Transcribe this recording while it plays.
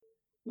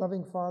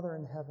Loving Father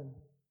in heaven,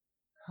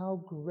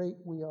 how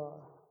grateful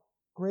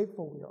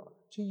we are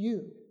to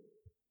you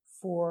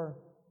for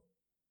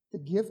the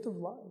gift of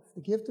life,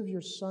 the gift of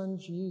your Son,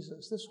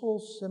 Jesus. This whole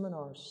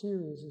seminar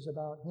series is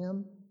about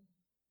him.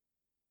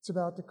 It's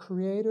about the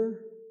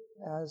Creator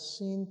as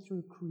seen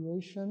through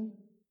creation.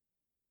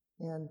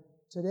 And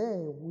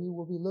today we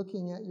will be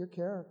looking at your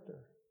character.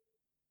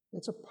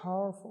 It's a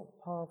powerful,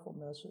 powerful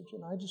message.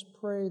 And I just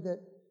pray that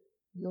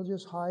you'll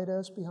just hide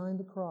us behind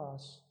the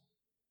cross,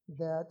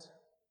 that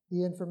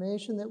the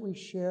information that we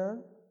share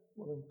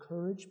will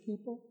encourage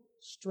people,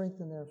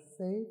 strengthen their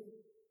faith,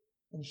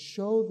 and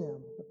show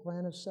them the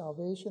plan of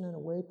salvation in a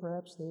way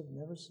perhaps they've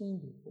never seen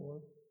before.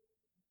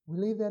 We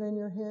leave that in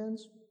your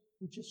hands.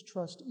 We just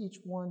trust each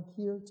one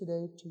here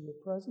today to your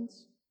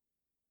presence.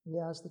 We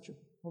ask that your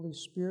Holy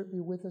Spirit be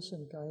with us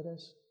and guide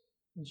us.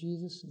 In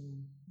Jesus'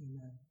 name,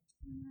 amen.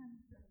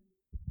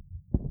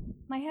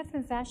 My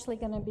husband's actually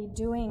going to be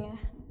doing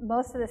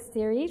most of the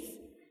series.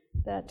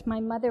 That my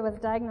mother was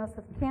diagnosed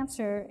with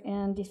cancer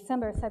in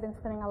December, so I've been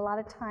spending a lot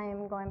of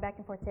time going back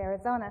and forth to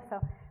Arizona. So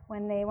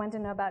when they wanted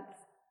to know about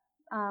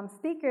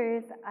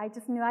speakers, I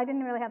just knew I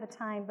didn't really have the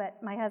time, but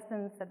my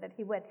husband said that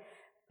he would.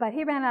 But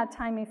he ran out of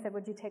time. He said,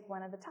 would you take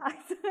one of the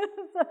talks?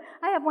 So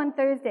I have one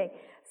Thursday.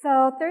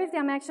 So Thursday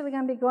I'm actually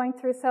going to be going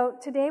through. So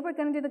today we're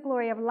going to do the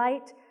glory of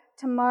light.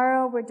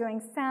 Tomorrow we're doing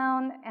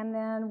sound. And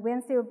then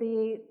Wednesday will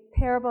be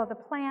parable of the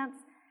plants.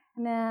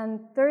 And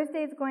then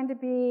Thursday is going to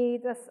be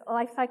the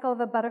life cycle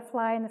of a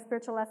butterfly and the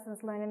spiritual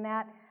lessons learned in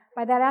that.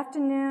 By that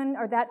afternoon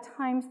or that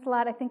time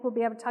slot, I think we'll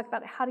be able to talk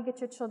about how to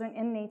get your children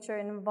in nature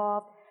and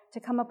involved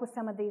to come up with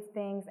some of these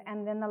things.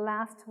 And then the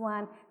last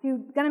one, if you're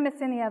going to miss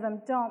any of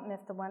them, don't miss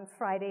the one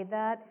Friday.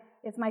 That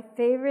is my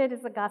favorite,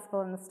 is the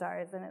Gospel in the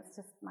Stars, and it's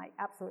just my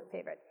absolute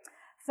favorite.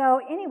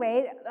 So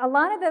anyway, a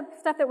lot of the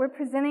stuff that we're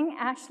presenting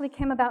actually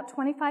came about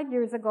 25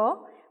 years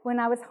ago when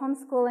I was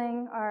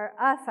homeschooling, or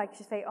us, I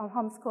should say,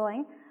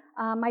 homeschooling.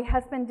 My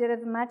husband did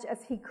as much as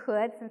he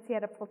could since he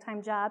had a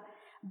full-time job.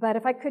 But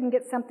if I couldn't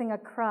get something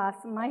across,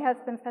 my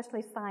husband,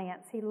 especially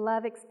science, he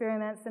loved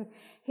experiments, and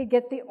he'd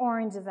get the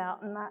oranges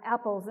out and the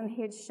apples, and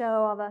he'd show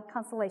all the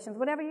constellations,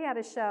 whatever he had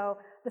to show,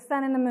 the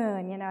sun and the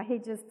moon,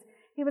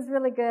 he was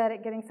really good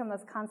at getting some of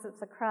those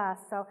concepts across.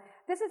 So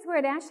this is where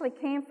it actually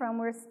came from.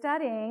 We're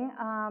studying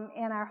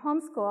in our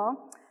homeschool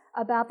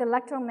about the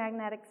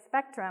electromagnetic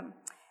spectrum.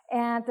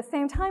 And at the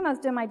same time, I was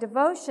doing my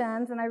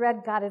devotions, and I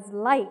read God is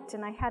light,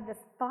 and I had this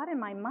thought in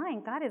my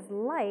mind, God is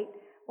light.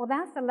 Well,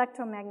 that's the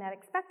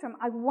electromagnetic spectrum.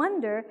 I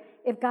wonder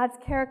if God's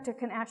character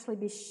can actually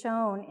be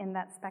shown in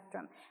that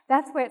spectrum.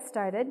 That's where it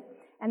started.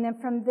 And then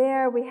from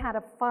there, we had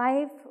a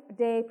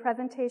 5-day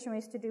presentation. We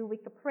used to do a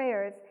week of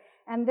prayers.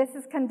 And this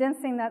is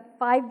condensing that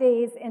 5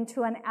 days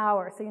into an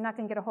hour, so you're not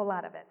going to get a whole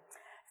lot of it.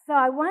 So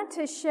I want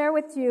to share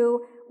with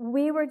you,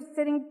 we were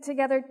sitting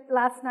together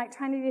last night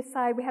trying to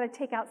decide, we had to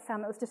take out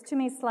some. It was just too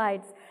many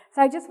slides.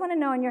 So I just want to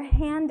know in your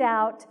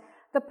handout,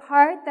 the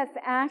part that's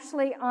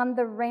actually on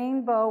the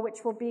rainbow,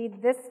 which will be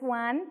this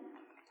one,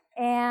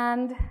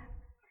 and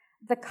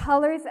the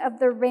colors of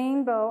the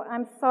rainbow,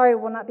 I'm sorry,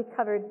 will not be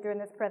covered during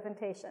this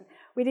presentation.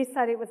 We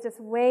decided it was just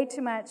way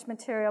too much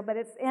material, but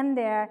it's in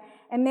there,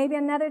 and maybe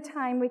another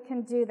time we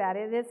can do that.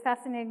 It is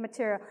fascinating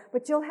material,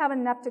 but you'll have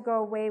enough to go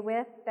away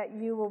with that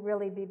you will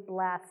really be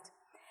blessed.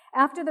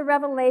 After the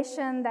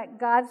revelation that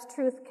God's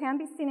truth can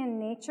be seen in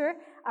nature,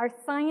 our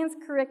science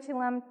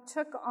curriculum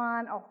took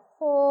on a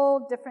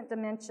whole different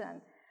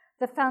dimension.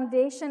 The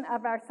foundation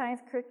of our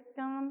science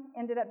curriculum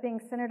ended up being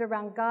centered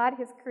around God,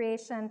 His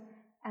creation,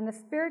 and the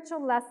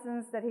spiritual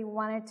lessons that He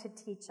wanted to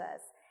teach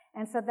us.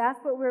 And so that's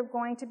what we're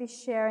going to be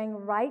sharing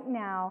right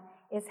now,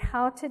 is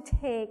how to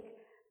take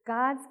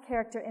God's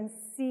character and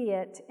see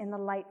it in the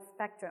light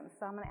spectrum.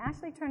 So I'm going to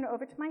actually turn it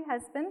over to my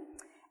husband,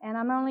 and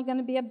I'm only going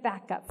to be a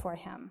backup for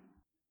him.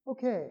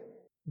 Okay,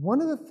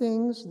 one of the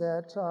things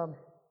that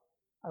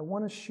I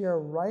want to share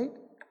right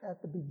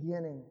at the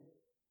beginning,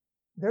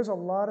 there's a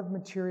lot of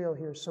material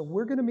here, so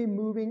we're going to be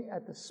moving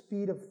at the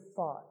speed of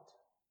thought,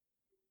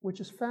 which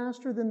is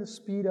faster than the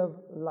speed of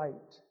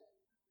light.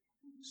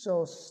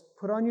 So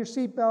put on your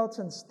seatbelts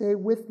and stay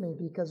with me,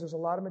 because there's a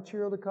lot of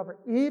material to cover.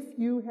 If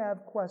you have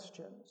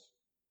questions,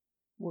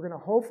 we're going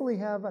to hopefully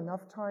have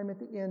enough time at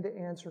the end to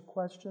answer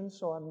questions,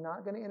 so I'm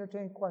not going to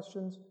entertain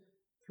questions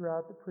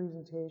throughout the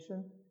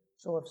presentation.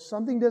 So if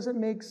something doesn't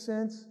make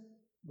sense,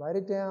 write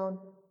it down,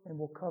 and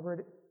we'll cover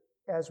it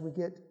as we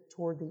get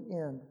toward the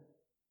end.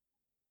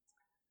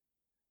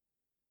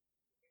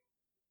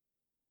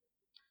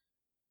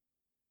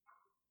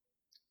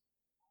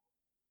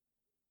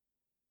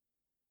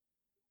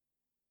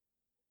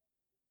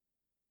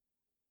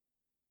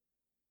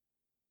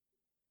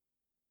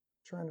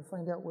 Trying to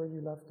find out where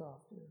you left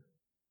off here.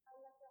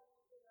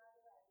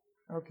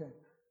 Okay.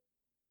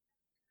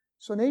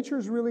 So nature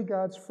is really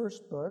God's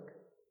first book.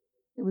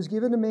 It was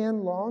given to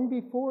man long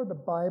before the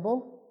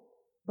Bible,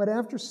 but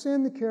after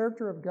sin, the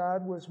character of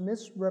God was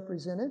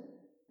misrepresented,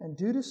 and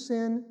due to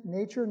sin,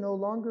 nature no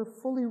longer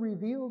fully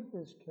revealed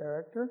His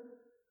character.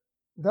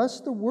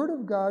 Thus the word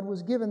of God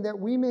was given that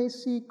we may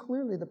see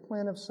clearly the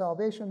plan of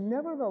salvation.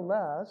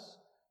 Nevertheless,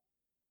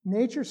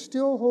 nature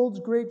still holds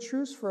great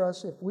truths for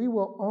us if we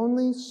will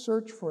only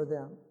search for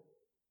them.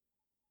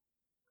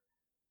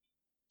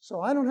 So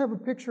I don't have a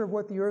picture of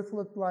what the earth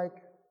looked like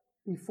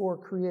before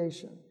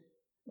creation.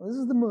 Well, this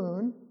is the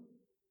moon.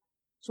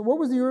 So what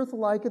was the earth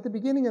like at the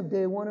beginning of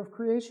day one of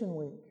creation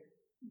week?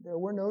 There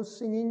were no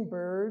singing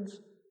birds.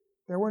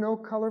 There were no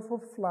colorful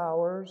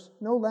flowers,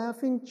 no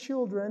laughing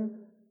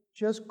children,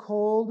 just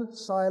cold,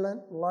 silent,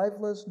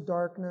 lifeless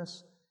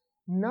darkness.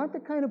 Not the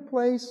kind of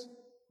place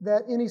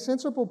that any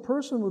sensible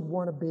person would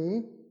want to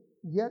be,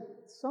 yet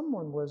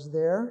someone was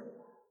there.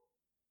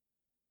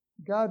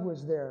 God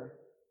was there.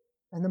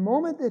 And the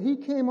moment that he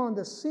came on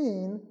the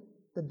scene,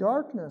 the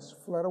darkness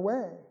fled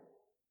away.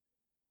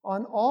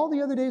 On all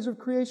the other days of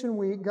creation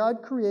week,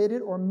 God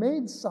created or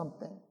made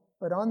something.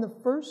 But on the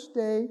first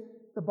day,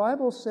 the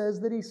Bible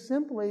says that he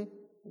simply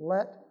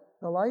let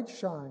the light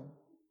shine.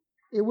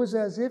 It was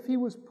as if he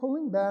was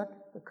pulling back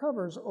the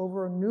covers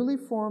over a newly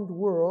formed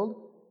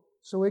world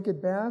so it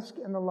could bask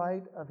in the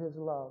light of his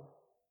love.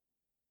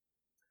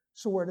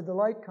 So where did the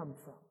light come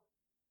from?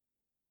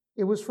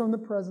 It was from the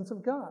presence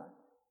of God.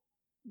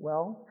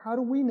 Well, how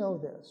do we know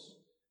this?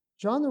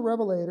 John the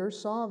Revelator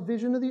saw a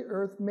vision of the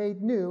earth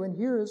made new, and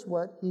here is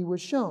what he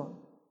was shown.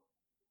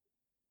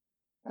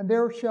 And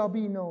there shall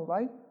be no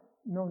light,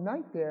 no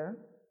night there,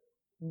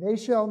 and they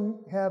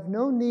shall have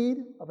no need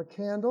of a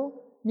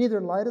candle, neither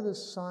light of the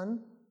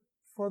sun,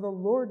 for the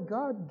Lord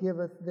God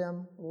giveth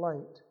them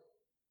light.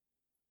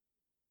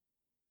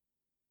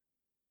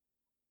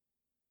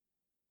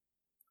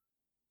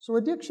 So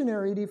a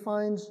dictionary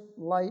defines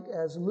light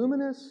as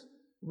luminous,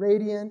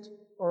 radiant,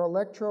 or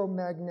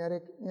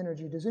electromagnetic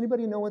energy. Does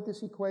anybody know what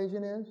this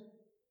equation is?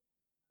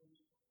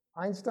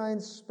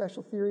 Einstein's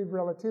special theory of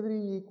relativity,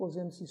 E equals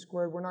mc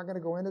squared. We're not going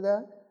to go into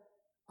that.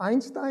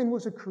 Einstein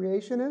was a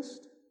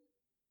creationist.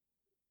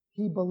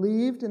 He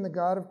believed in the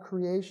God of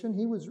creation.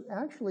 He was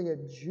actually a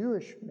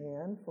Jewish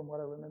man, from what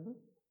I remember.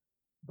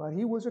 But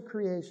he was a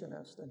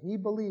creationist, and he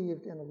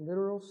believed in a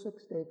literal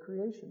 6-day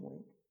creation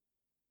week.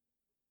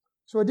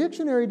 So a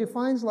dictionary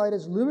defines light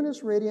as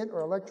luminous, radiant,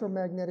 or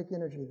electromagnetic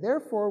energy.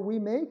 Therefore, we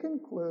may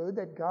conclude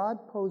that God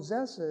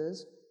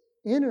possesses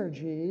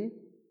energy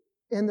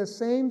in the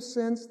same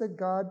sense that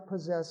God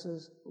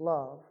possesses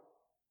love.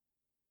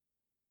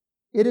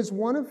 It is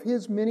one of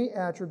his many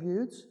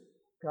attributes.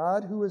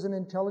 God, who is an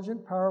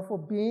intelligent, powerful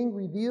being,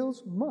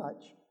 reveals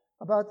much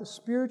about the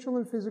spiritual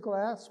and physical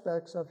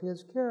aspects of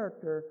his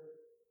character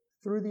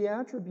through the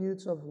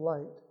attributes of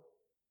light.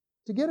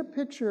 To get a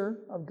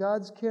picture of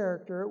God's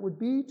character, it would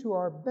be to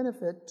our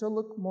benefit to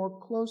look more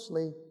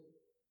closely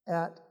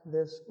at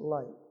this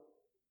light.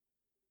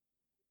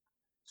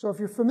 So if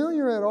you're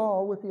familiar at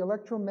all with the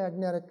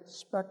electromagnetic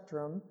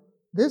spectrum,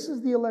 this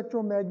is the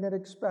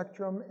electromagnetic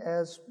spectrum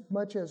as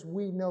much as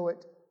we know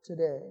it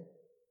today.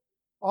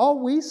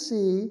 All we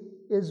see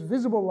is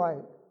visible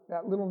light,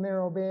 that little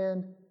narrow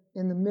band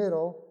in the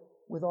middle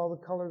with all the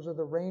colors of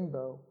the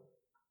rainbow.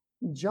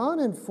 John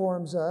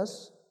informs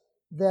us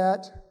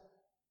that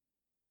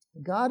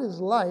God is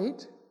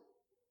light,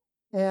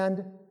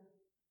 and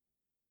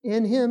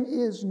in him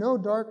is no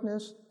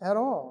darkness at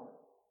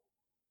all.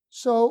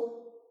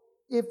 So,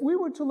 if we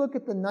were to look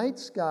at the night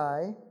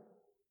sky,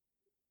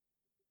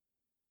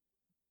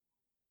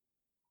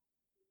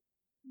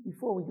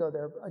 before we go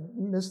there, I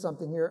missed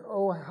something here.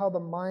 Oh, how the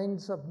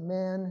minds of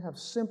man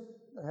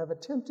have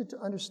attempted to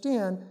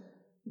understand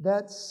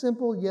that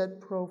simple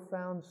yet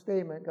profound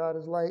statement, God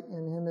is light,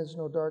 in him is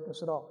no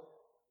darkness at all.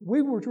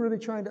 We were really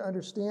trying to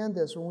understand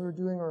this when we were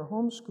doing our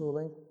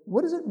homeschooling.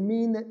 What does it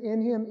mean that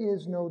in him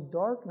is no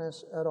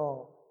darkness at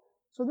all?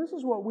 So this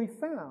is what we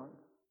found.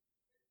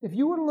 If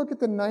you were to look at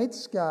the night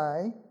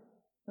sky,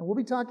 and we'll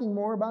be talking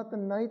more about the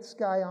night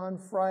sky on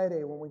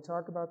Friday when we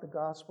talk about the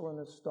gospel and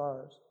the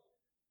stars.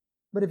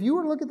 But if you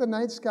were to look at the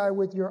night sky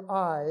with your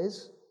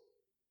eyes,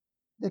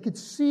 they could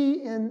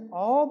see in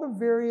all the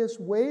various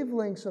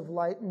wavelengths of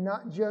light,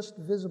 not just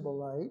visible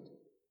light,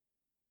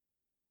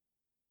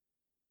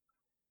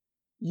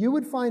 you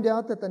would find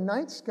out that the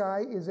night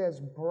sky is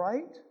as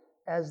bright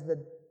as the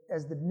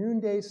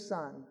noonday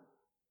sun.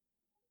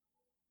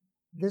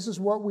 This is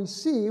what we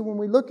see when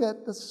we look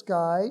at the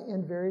sky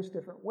in various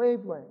different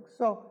wavelengths.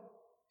 So,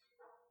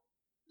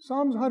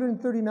 Psalms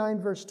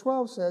 139 verse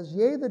 12 says,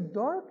 Yea, the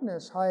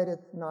darkness hideth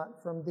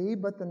not from thee,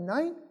 but the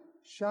night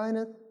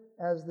shineth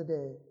as the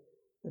day.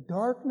 The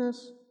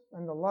darkness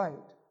and the light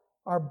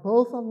are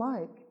both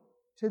alike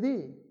to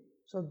thee.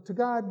 So to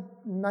God,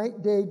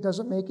 night, day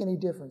doesn't make any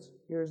difference.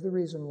 Here's the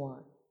reason why.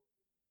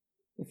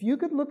 If you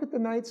could look at the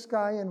night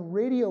sky in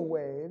radio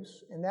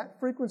waves, and that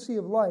frequency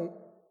of light,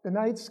 the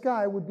night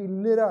sky would be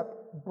lit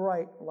up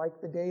bright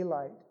like the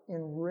daylight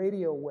in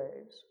radio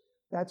waves.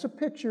 That's a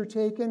picture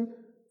taken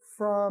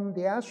from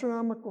the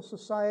Astronomical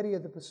Society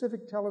of the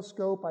Pacific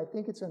Telescope. I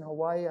think it's in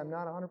Hawaii. I'm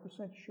not 100%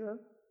 sure.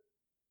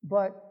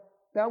 But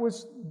that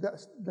was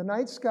the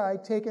night sky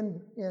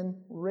taken in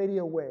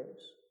radio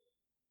waves.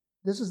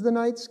 This is the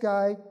night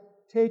sky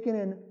taken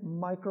in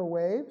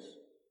microwaves.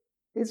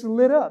 It's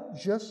lit up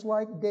just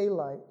like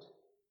daylight.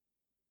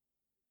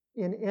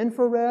 In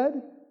infrared,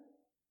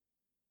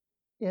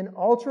 in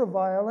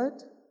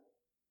ultraviolet,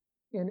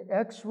 in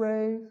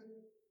X-rays,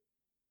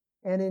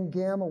 and in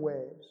gamma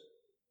waves.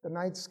 The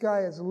night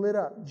sky is lit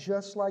up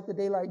just like the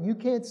daylight. You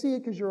can't see it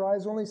because your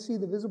eyes only see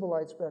the visible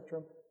light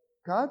spectrum.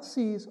 God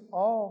sees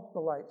all the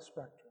light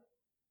spectrum.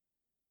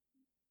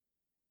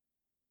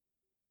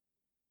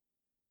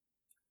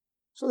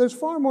 So there's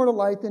far more to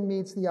light than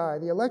meets the eye.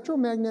 The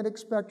electromagnetic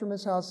spectrum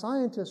is how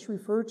scientists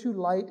refer to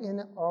light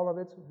in all of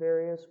its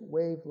various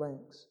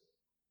wavelengths.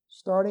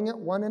 Starting at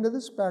one end of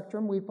the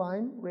spectrum, we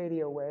find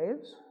radio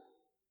waves.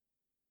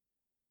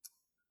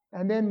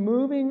 And then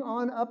moving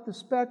on up the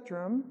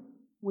spectrum,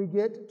 we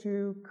get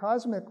to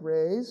cosmic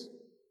rays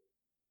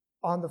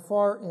on the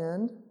far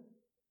end.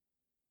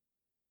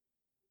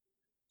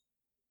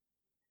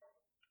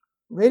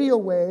 Radio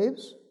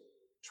waves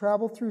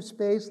travel through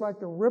space like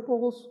the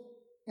ripples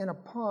in a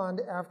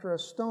pond after a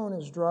stone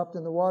is dropped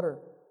in the water.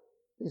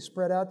 They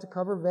spread out to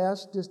cover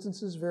vast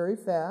distances very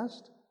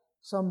fast.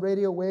 Some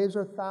radio waves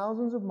are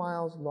thousands of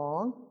miles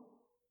long.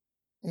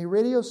 A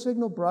radio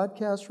signal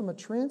broadcast from a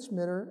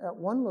transmitter at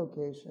one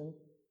location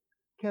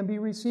can be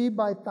received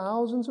by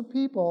thousands of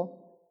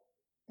people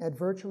at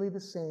virtually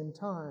the same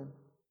time.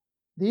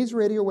 These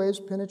radio waves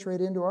penetrate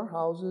into our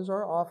houses,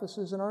 our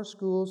offices, and our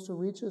schools to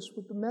reach us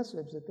with the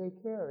message that they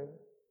carry.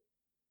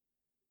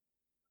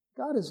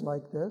 God is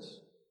like this.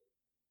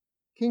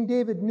 King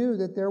David knew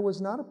that there was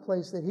not a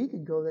place that he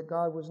could go that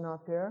God was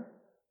not there.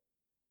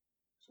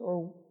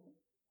 So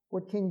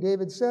what King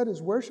David said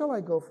is, "Where shall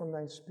I go from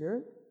thy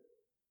spirit?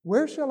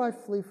 Where shall I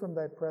flee from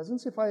thy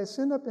presence? If I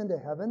ascend up into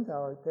heaven,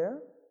 thou art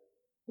there.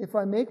 If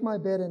I make my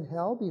bed in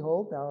hell,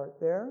 behold, thou art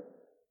there.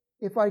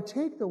 If I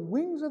take the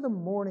wings of the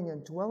morning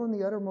and dwell in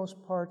the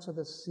uttermost parts of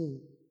the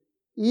sea,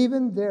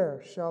 even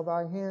there shall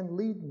thy hand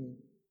lead me,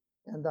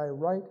 and thy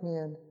right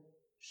hand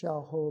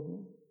shall hold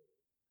me."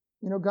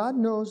 You know, God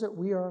knows that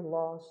we are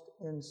lost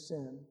in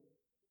sin.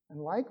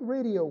 And like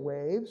radio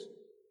waves,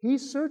 he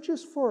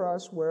searches for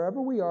us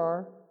wherever we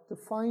are to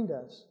find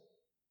us.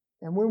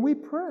 And when we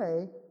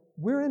pray,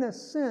 we're in a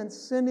sense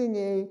sending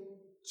a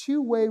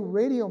two-way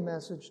radio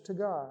message to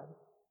God.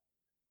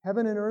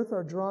 Heaven and earth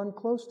are drawn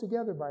close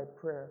together by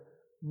prayer.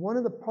 One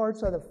of the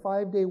parts of the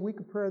 5-day week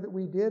of prayer that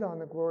we did on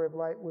the Glory of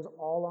Light was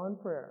all on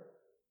prayer,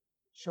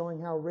 showing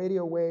how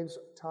radio waves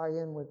tie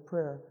in with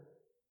prayer.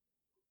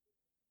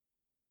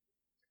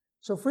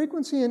 So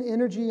frequency and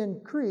energy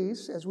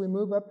increase as we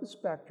move up the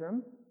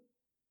spectrum.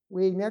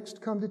 We next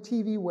come to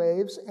TV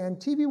waves, and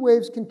TV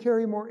waves can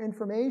carry more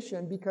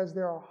information because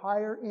they're a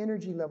higher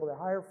energy level, a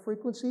higher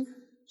frequency,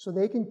 so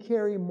they can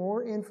carry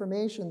more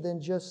information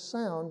than just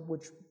sound,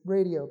 which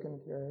radio can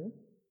carry.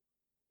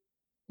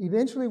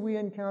 Eventually we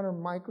encounter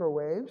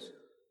microwaves,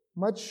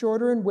 much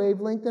shorter in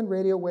wavelength than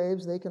radio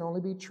waves. They can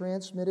only be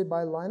transmitted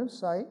by line of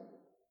sight.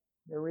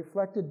 They're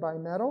reflected by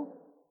metal.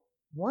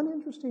 One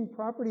interesting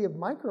property of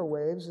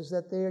microwaves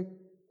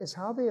is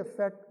how they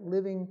affect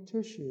living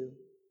tissue.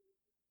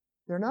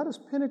 They're not as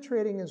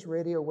penetrating as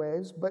radio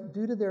waves, but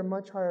due to their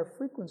much higher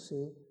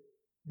frequency,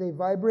 they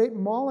vibrate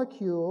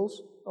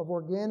molecules of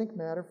organic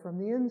matter from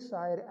the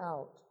inside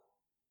out.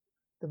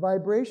 The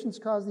vibrations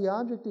cause the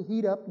object to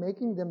heat up,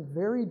 making them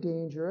very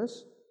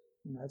dangerous,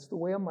 and that's the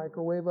way a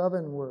microwave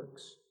oven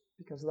works,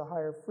 because of the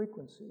higher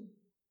frequency.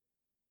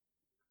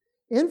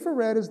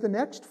 Infrared is the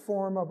next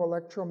form of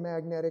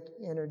electromagnetic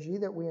energy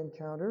that we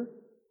encounter.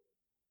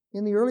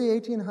 In the early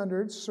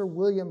 1800s, Sir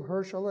William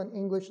Herschel, an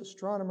English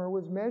astronomer,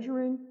 was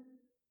measuring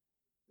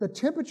the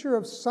temperature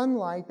of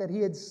sunlight that he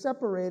had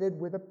separated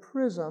with a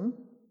prism.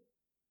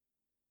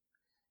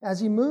 As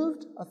he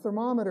moved a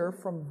thermometer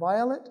from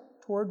violet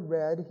toward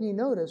red, he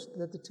noticed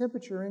that the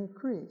temperature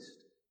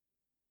increased.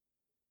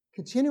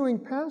 Continuing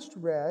past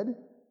red,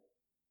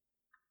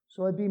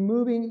 so I'd be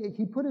moving,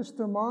 he put his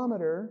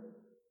thermometer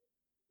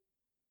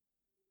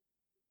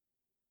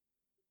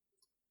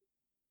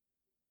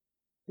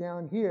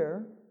down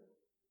here,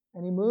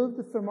 and he moved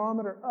the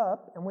thermometer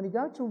up, and when he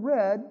got to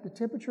red, the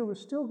temperature was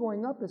still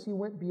going up as he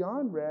went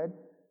beyond red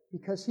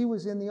because he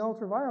was in the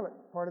ultraviolet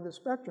part of the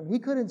spectrum. He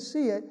couldn't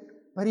see it,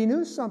 but he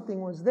knew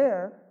something was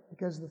there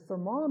because the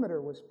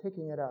thermometer was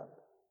picking it up.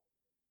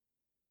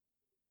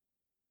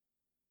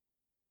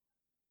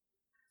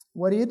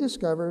 What he had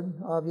discovered,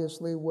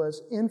 obviously,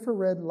 was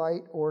infrared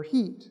light or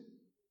heat.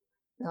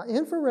 Now,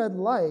 infrared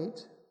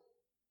light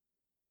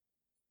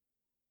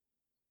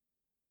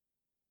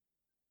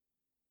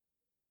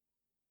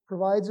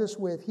provides us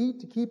with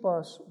heat to keep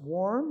us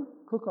warm,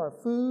 cook our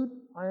food,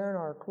 iron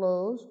our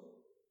clothes.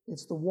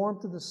 It's the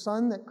warmth of the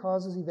sun that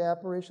causes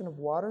evaporation of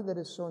water that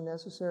is so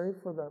necessary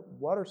for the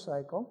water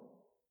cycle.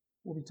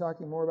 We'll be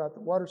talking more about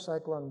the water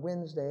cycle on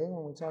Wednesday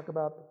when we talk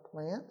about the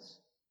plants.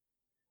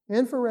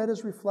 Infrared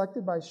is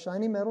reflected by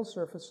shiny metal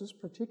surfaces,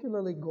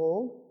 particularly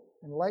gold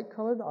and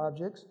light-colored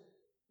objects.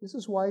 This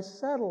is why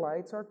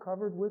satellites are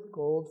covered with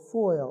gold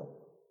foil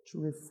to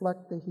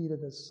reflect the heat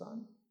of the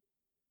sun.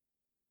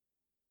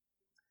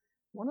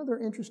 One other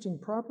interesting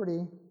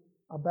property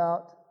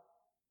about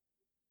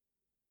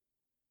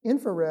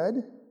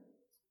Infrared,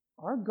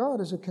 our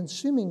God is a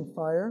consuming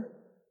fire.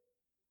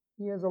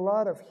 He has a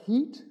lot of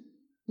heat.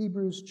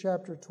 Hebrews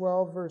chapter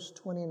 12, verse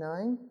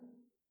 29.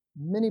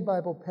 Many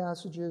Bible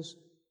passages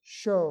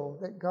show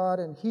that God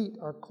and heat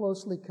are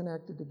closely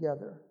connected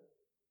together.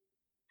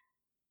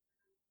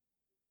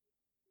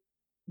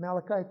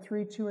 Malachi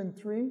 3, 2 and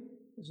 3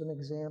 is an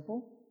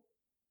example.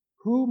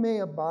 Who may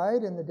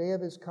abide in the day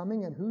of his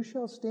coming, and who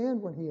shall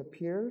stand when he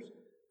appears?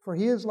 For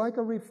he is like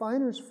a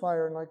refiner's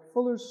fire and like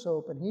fuller's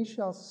soap, and he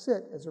shall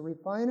sit as a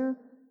refiner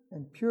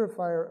and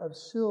purifier of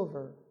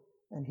silver.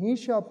 And he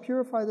shall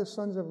purify the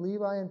sons of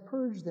Levi and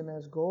purge them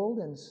as gold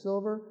and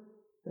silver,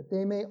 that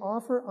they may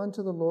offer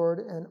unto the Lord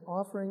an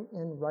offering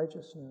in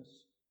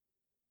righteousness.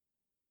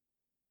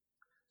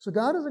 So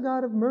God is a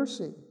God of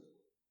mercy.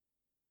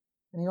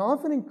 And he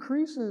often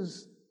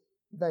increases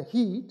the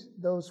heat,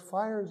 those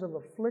fires of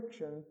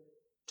affliction,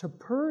 to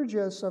purge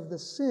us of the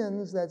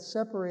sins that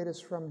separate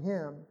us from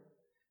him.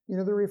 You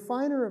know, the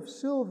refiner of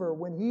silver,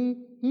 when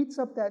he heats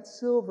up that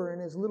silver in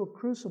his little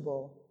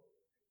crucible,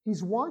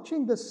 he's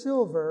watching the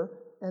silver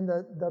and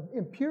the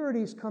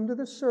impurities come to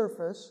the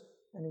surface,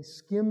 and he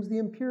skims the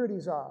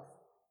impurities off.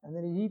 And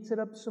then he heats it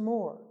up some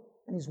more.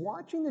 And he's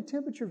watching the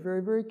temperature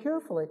very, very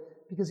carefully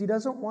because he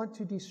doesn't want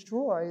to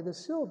destroy the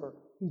silver.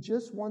 He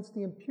just wants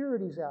the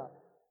impurities out.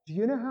 Do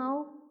you know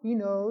how he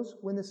knows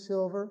when the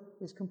silver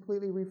is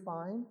completely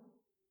refined?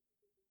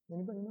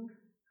 Anybody know?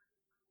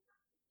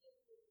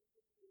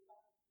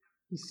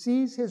 He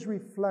sees his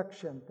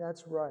reflection.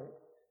 That's right.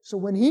 So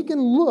when he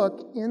can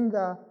look in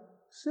the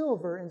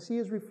silver and see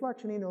his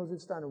reflection, he knows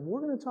it's done. And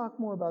we're going to talk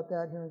more about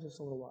that here in just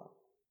a little while.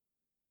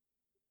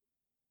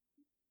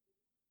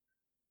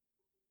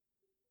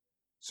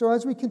 So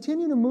as we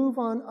continue to move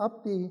on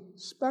up the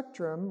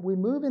spectrum, we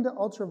move into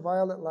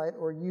ultraviolet light,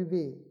 or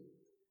UV.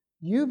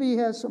 UV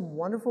has some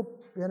wonderful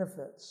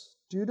benefits.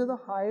 Due to the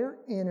higher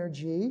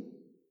energy,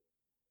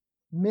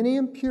 many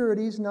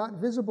impurities not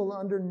visible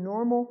under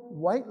normal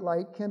white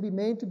light can be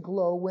made to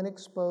glow when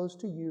exposed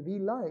to UV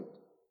light.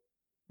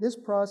 This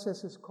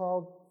process is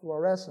called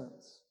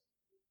fluorescence.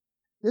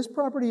 This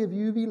property of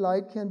UV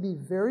light can be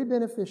very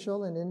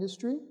beneficial in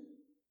industry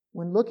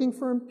when looking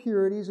for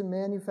impurities in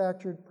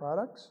manufactured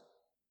products.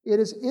 It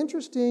is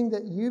interesting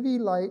that UV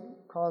light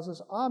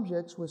causes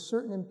objects with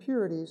certain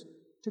impurities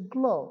to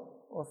glow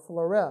or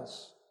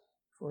fluoresce.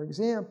 For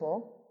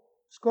example,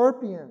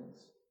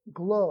 scorpions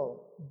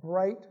glow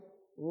bright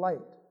light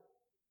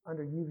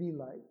under UV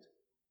light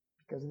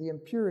because of the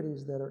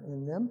impurities that are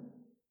in them.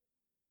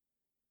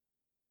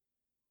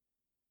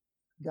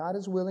 God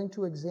is willing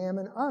to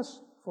examine us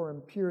for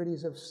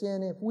impurities of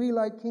sin if we,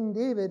 like King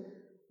David,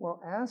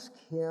 will ask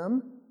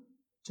him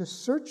to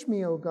search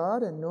me, O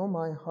God, and know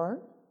my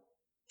heart.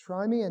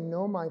 Try me and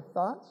know my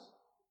thoughts,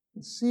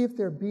 and see if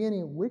there be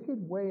any wicked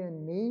way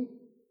in me,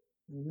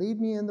 and lead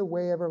me in the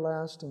way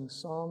everlasting.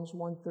 Psalms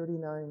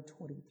 139,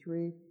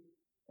 23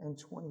 and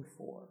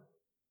 24.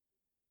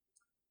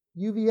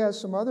 UV has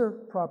some other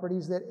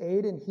properties that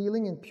aid in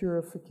healing and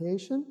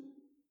purification.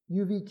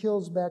 UV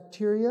kills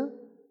bacteria,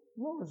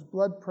 lowers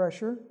blood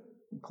pressure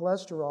and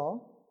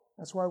cholesterol.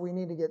 That's why we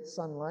need to get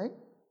sunlight.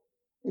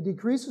 It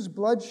decreases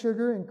blood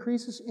sugar,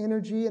 increases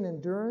energy and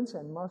endurance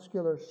and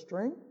muscular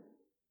strength.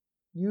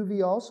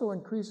 UV also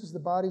increases the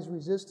body's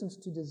resistance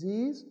to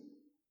disease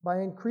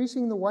by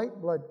increasing the white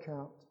blood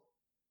count.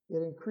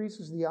 It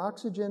increases the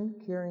oxygen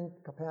carrying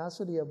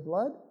capacity of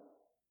blood,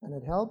 and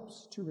it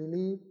helps to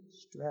relieve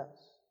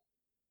stress.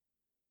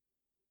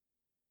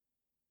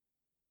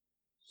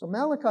 So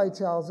Malachi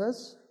tells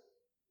us,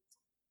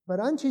 "But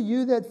unto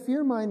you that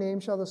fear my name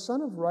shall the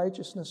Son of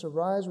Righteousness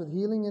arise with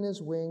healing in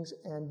his wings,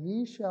 and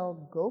ye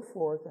shall go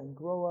forth and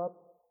grow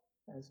up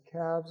as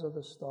calves of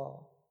the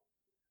stall."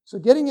 So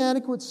getting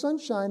adequate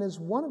sunshine is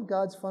one of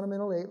God's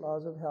fundamental 8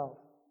 laws of health.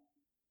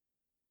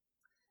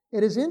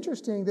 It is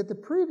interesting that the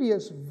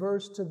previous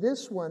verse to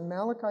this one,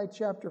 Malachi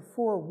chapter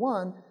 4,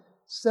 1,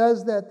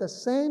 says that the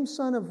same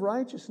Son of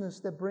Righteousness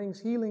that brings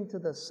healing to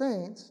the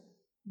saints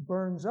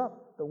burns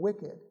up the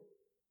wicked.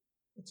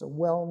 It's a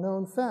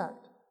well-known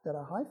fact that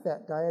a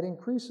high-fat diet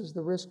increases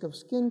the risk of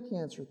skin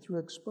cancer through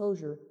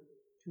exposure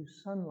to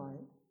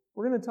sunlight.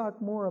 We're going to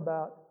talk more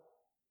about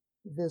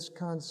this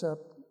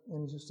concept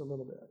in just a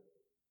little bit.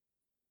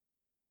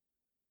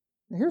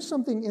 Now, here's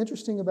something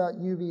interesting about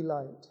UV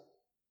light.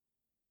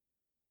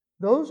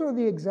 Those are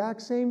the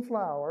exact same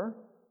flower,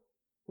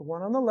 the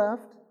one on the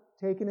left,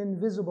 taken in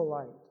visible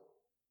light.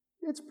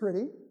 It's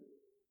pretty.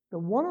 The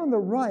one on the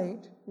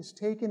right is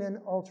taken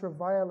in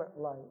ultraviolet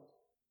light.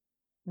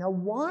 Now,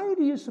 why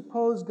do you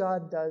suppose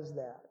God does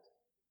that?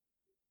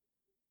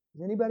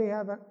 Does anybody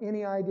have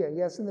any idea?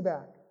 Yes, in the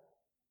back.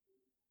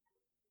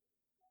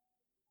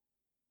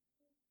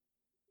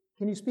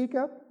 Can you speak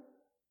up?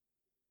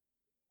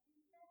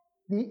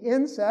 The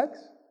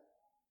insects?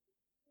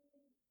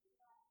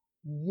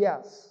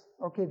 Yes.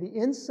 Okay, the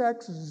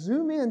insects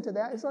zoom into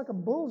that. It's like a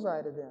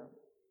bullseye to them.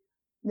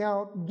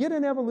 Now, get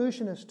an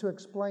evolutionist to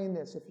explain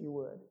this, if you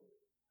would.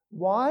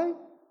 Why?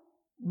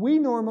 We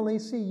normally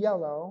see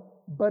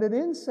yellow, but an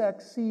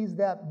insect sees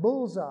that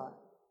bullseye.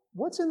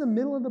 What's in the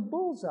middle of the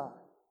bullseye?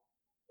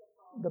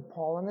 The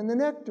pollen and the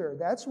nectar.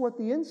 That's what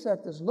the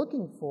insect is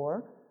looking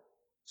for.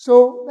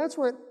 So that's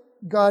what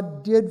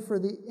God did for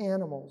the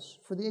animals.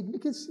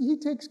 Because He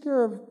takes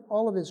care of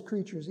all of His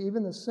creatures,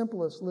 even the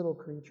simplest little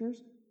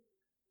creatures.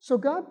 So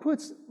God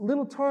puts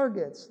little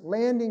targets,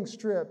 landing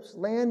strips,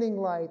 landing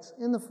lights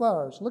in the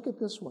flowers. Look at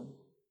this one.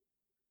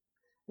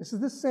 This is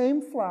the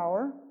same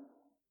flower,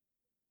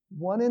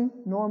 one in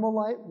normal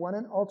light, one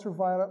in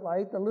ultraviolet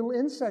light. The little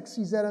insect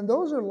sees that, and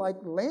those are like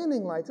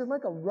landing lights. It's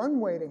like a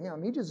runway to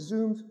him. He just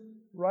zooms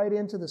right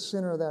into the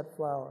center of that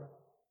flower.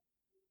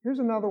 Here's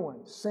another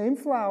one. Same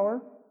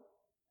flower,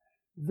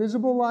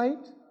 visible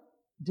light.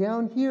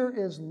 Down here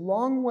is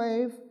long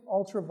wave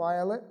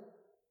ultraviolet.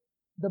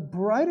 The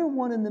brighter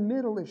one in the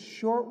middle is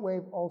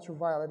shortwave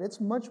ultraviolet. It's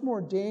much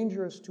more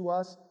dangerous to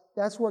us.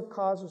 That's what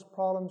causes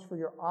problems for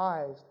your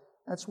eyes.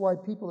 That's why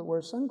people that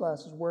wear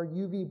sunglasses wear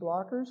UV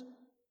blockers.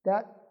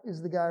 That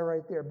is the guy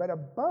right there. But a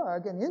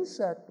bug, an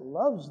insect,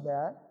 loves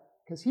that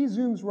because he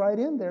zooms right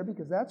in there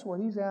because that's what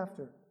he's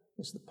after.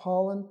 It's the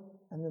pollen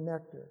and the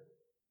nectar.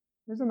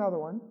 Here's another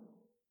one.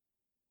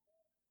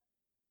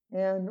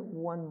 And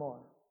one more.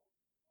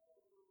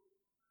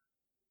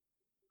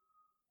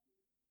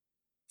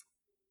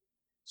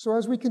 So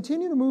as we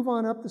continue to move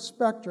on up the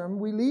spectrum,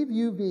 we leave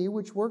UV,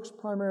 which works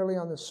primarily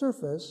on the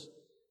surface,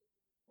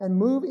 and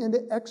move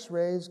into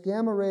X-rays,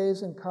 gamma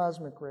rays, and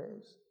cosmic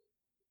rays.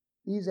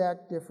 These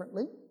act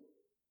differently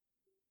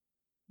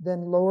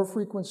than lower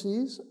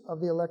frequencies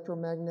of the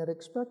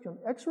electromagnetic spectrum.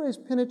 X-rays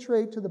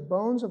penetrate to the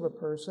bones of a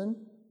person.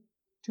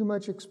 Too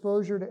much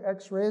exposure to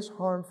X-rays is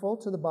harmful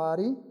to the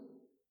body.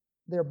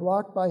 They're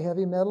blocked by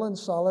heavy metal and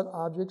solid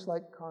objects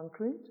like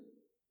concrete.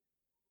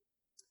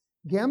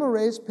 Gamma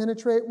rays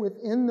penetrate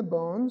within the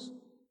bones.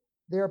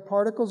 They are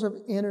particles of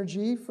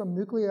energy from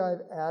nuclei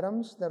of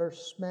atoms that are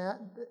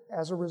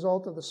as a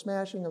result of the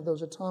smashing of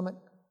those atomic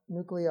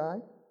nuclei.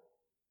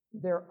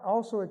 They're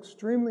also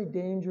extremely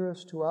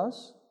dangerous to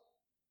us.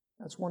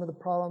 That's one of the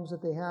problems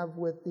that they have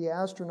with the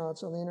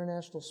astronauts on the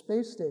International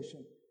Space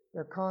Station.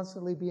 They're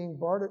constantly being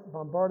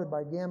bombarded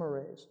by gamma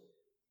rays.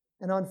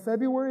 And on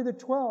February the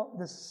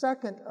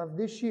 2nd of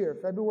this year,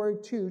 February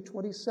 2,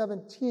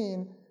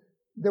 2017,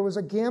 there was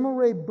a gamma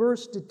ray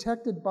burst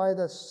detected by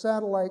the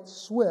satellite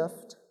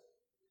SWIFT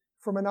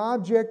from an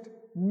object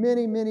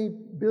many, many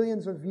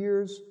billions of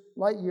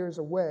light years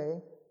away.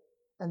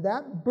 And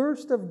that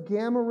burst of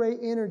gamma ray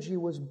energy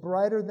was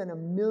brighter than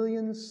 1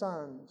 million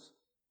suns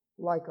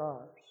like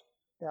ours.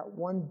 That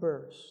one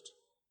burst.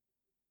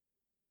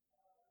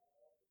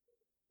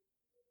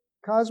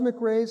 Cosmic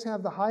rays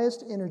have the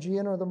highest energy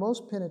and are the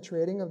most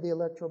penetrating of the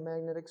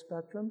electromagnetic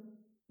spectrum,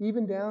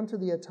 even down to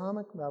the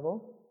atomic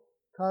level.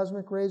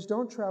 Cosmic rays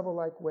don't travel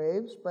like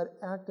waves, but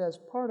act as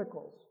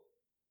particles.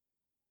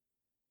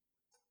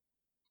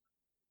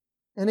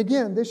 And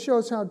again, this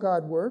shows how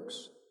God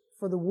works.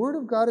 For the Word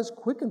of God is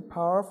quick and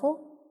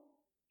powerful,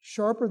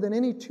 sharper than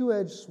any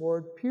two-edged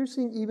sword,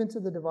 piercing even to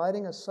the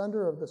dividing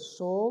asunder of the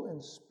soul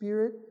and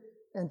spirit,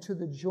 and to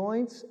the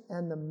joints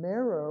and the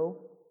marrow,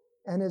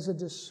 and is a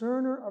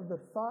discerner of the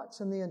thoughts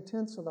and the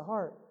intents of the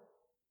heart.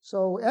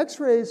 So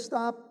X-rays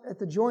stop at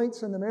the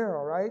joints and the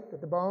marrow, right?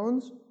 At the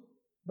bones.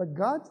 But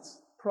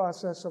God's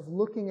process of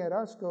looking at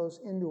us goes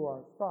into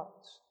our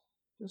thoughts,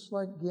 just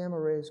like gamma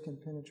rays can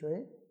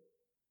penetrate.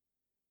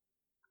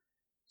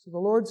 So the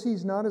Lord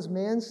sees not as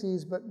man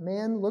sees, but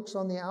man looks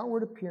on the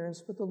outward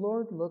appearance, but the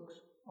Lord looks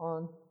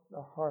on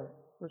the heart.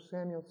 1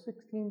 Samuel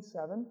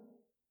 16:7.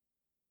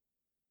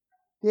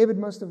 David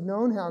must have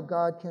known how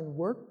God can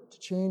work to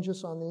change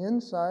us on the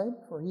inside,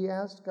 for he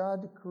asked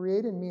God to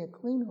create in me a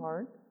clean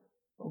heart,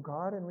 O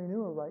God, and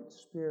renew a right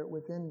spirit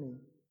within me.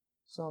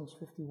 Psalms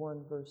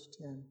 51, verse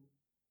 10.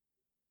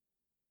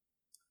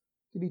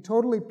 To be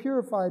totally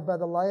purified by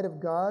the light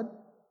of God,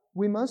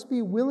 we must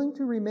be willing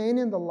to remain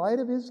in the light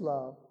of His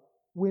love.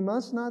 We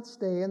must not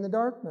stay in the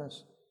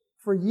darkness.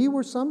 For ye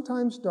were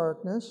sometimes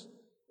darkness,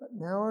 but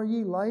now are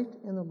ye light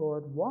in the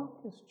Lord. Walk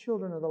as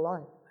children of the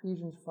light.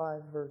 Ephesians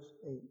 5, verse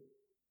 8.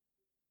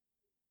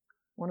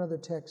 One other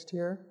text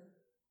here.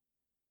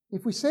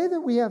 If we say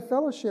that we have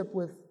fellowship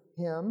with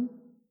Him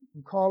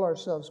and call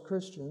ourselves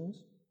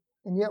Christians,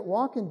 and yet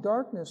walk in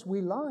darkness,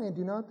 we lie and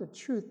do not the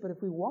truth. But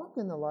if we walk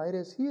in the light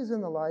as He is in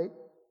the light,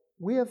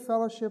 we have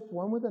fellowship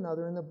one with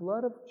another, and the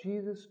blood of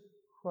Jesus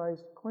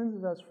Christ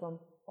cleanses us from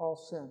all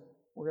sin.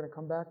 We're going to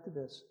come back to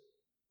this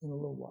in a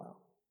little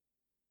while.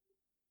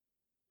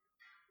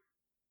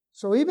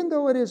 So even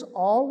though it is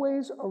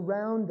always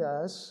around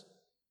us,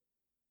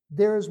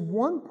 there is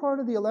one part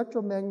of the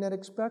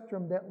electromagnetic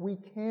spectrum that we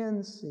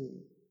can see.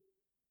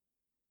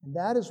 And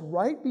that is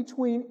right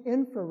between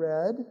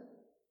infrared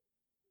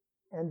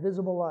and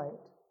visible light.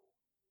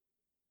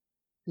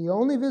 The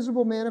only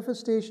visible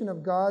manifestation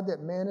of God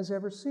that man has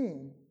ever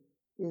seen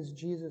is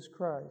Jesus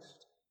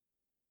Christ.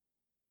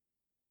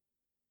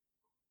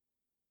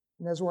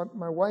 And as what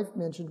my wife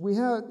mentioned, we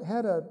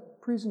had a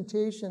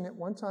presentation at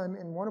one time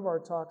in one of our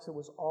talks that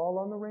was all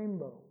on the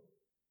rainbow.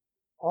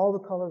 All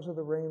the colors of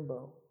the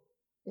rainbow.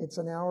 It's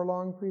an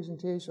hour-long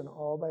presentation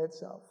all by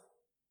itself.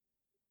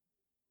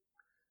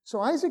 So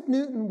Isaac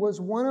Newton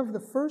was one of the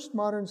first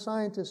modern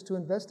scientists to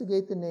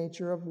investigate the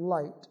nature of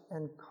light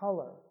and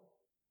color.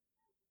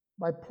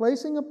 By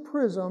placing a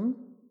prism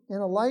in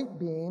a light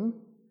beam,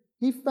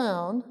 he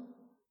found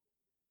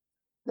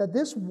that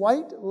this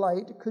white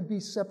light could be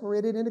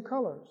separated into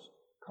colors.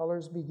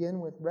 Colors begin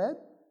with red,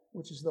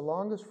 which is the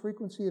longest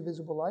frequency of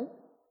visible light.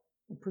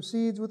 It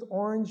proceeds with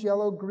orange,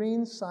 yellow,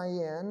 green,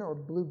 cyan, or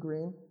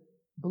blue-green,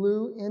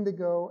 blue,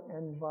 indigo,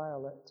 and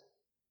violet.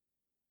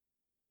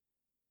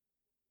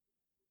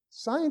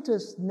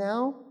 Scientists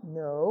now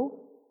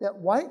know that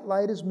white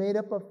light is made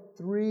up of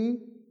three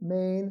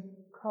main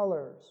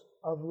colors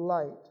of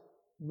light: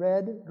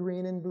 red,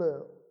 green, and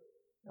blue.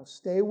 Now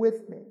stay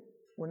with me.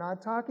 We're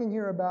not talking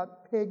here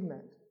about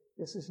pigment.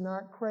 This is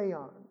not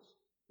crayons.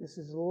 This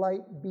is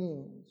light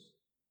beams.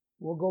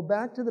 We'll go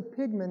back to the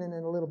pigment in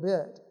a little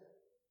bit.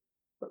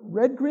 But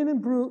red, green,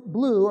 and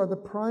blue are the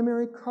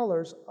primary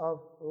colors of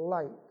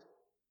light.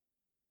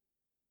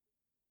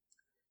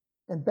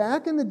 And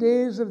back in the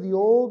days of the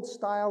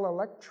old-style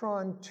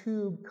electron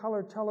tube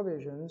color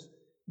televisions,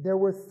 there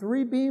were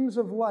three beams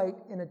of light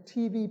in a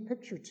TV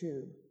picture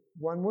tube.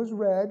 One was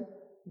red,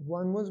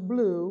 one was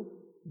blue,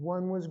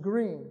 one was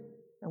green.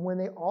 And when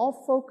they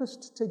all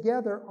focused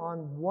together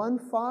on one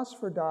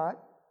phosphor dot,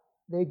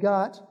 they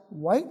got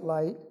white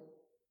light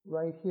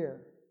right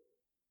here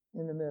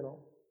in the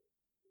middle.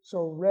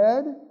 So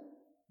red,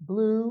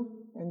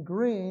 blue, and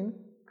green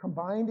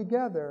combine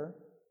together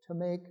to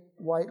make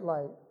white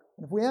light.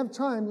 And if we have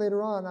time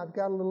later on, I've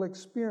got a little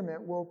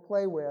experiment we'll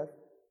play with,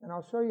 and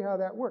I'll show you how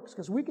that works,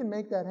 because we can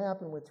make that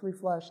happen with 3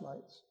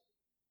 flashlights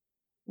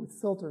with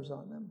filters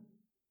on them.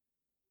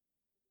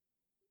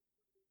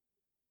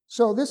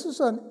 So this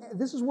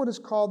is what is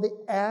called the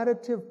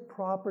additive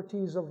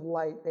properties of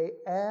light. They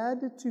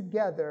add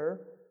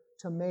together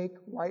to make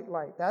white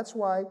light. That's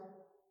why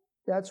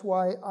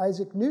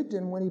Isaac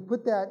Newton, when he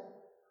put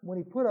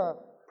a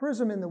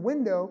prism in the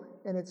window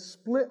and it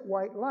split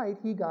white light,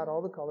 he got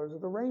all the colors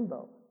of the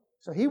rainbow.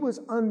 So he was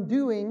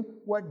undoing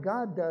what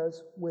God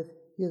does with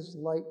his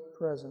light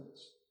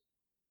presence.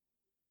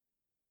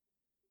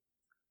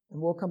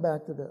 And we'll come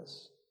back to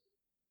this.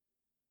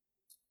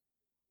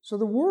 So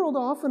the world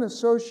often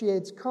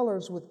associates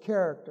colors with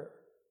character.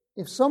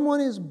 If someone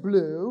is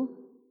blue,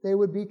 they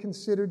would be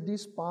considered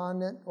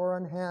despondent or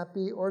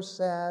unhappy or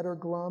sad or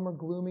glum or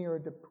gloomy or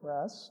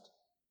depressed.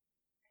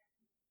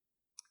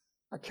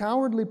 A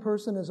cowardly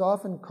person is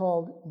often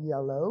called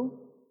yellow.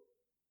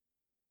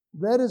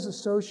 Red is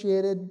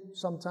associated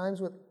sometimes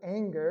with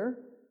anger,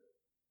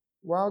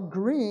 while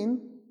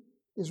green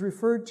is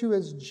referred to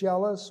as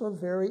jealous or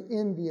very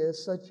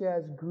envious, such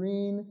as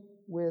green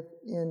with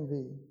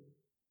envy.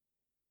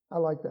 I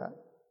like that.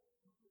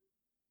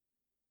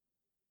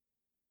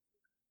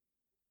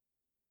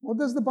 Well,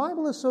 does the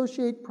Bible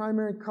associate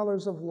primary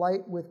colors of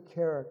light with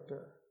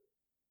character?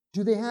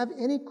 Do they have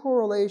any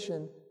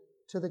correlation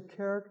to the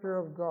character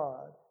of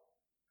God?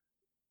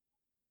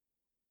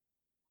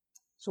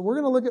 So we're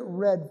going to look at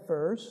red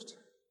first.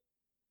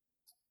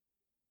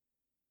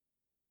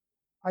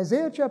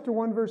 Isaiah chapter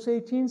 1 verse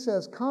 18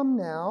 says, "Come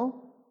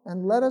now,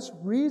 and let us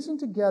reason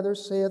together,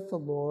 saith the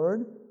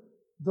Lord.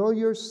 Though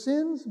your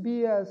sins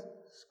be as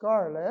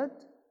scarlet,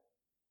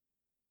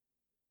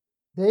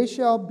 they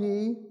shall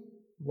be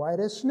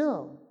white as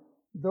snow.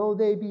 Though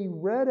they be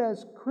red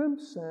as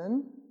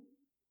crimson,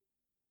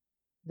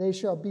 they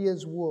shall be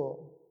as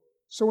wool."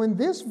 So in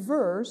this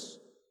verse,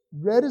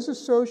 red is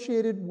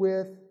associated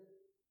with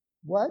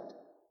what?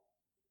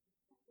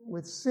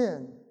 With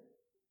sin.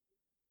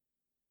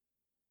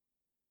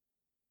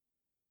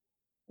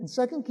 In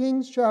 2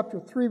 Kings chapter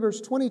 3 verse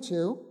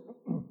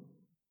 22,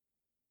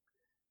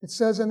 it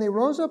says, "And they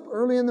rose up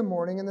early in the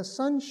morning, and the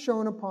sun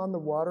shone upon the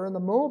water, and the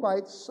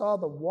Moabites saw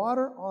the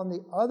water on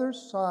the other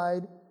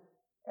side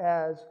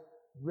as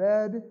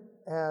red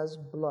as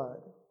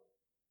blood."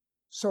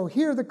 So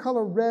here the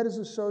color red is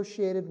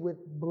associated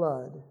with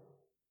blood.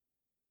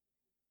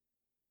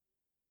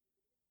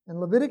 In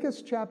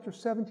Leviticus chapter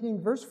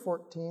 17 verse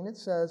 14, it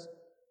says,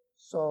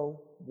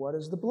 "So what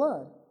is the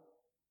blood?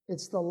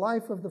 It's the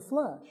life of the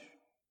flesh,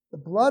 the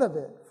blood of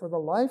it, for the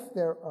life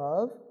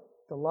thereof,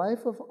 the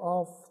life of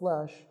all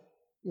flesh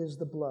is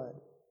the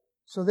blood."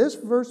 So this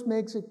verse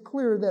makes it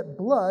clear that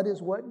blood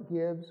is what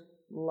gives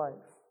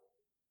life.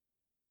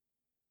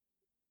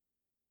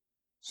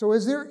 So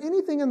is there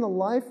anything in the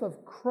life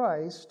of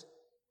Christ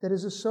that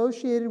is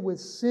associated with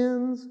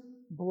sins,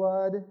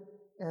 blood,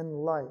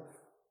 and life?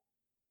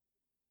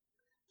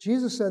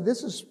 Jesus said,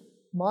 "This is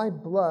my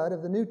blood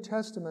of the New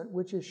Testament,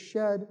 which is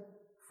shed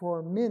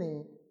for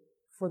many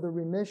for the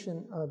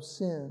remission of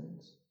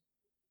sins."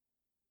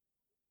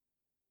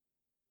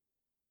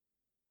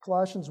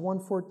 Colossians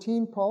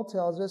 1:14, Paul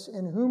tells us,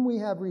 "In whom we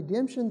have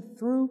redemption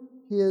through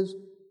his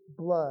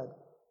blood,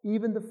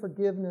 even the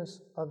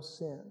forgiveness of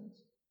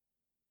sins."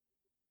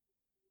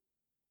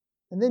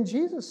 And then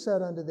Jesus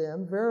said unto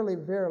them, "Verily,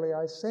 verily,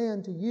 I say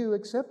unto you,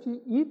 except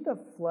ye eat the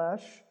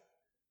flesh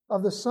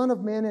of the Son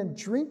of Man and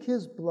drink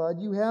his blood,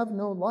 you have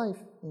no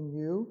life in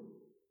you.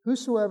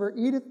 Whosoever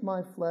eateth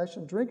my flesh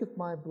and drinketh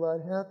my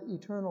blood hath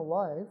eternal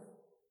life,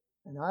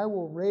 and I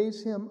will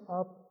raise him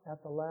up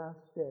at the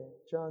last day.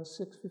 John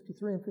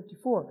 6:53 and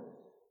 54.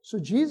 So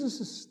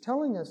Jesus is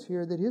telling us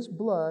here that his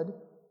blood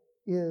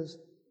is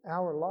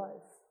our life.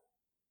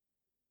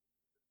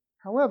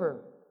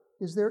 However,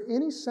 is there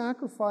any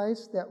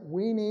sacrifice that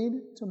we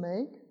need to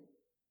make?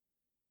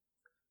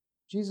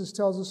 Jesus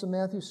tells us in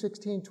Matthew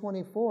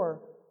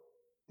 16:24,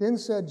 then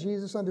said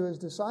Jesus unto his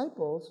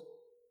disciples,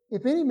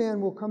 if any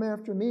man will come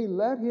after me,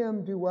 let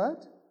him do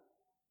what?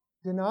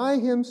 Deny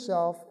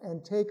himself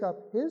and take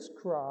up his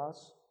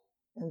cross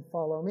and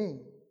follow me.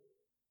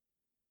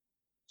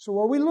 So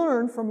what we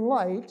learn from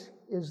light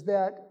is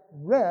that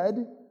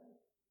red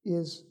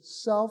is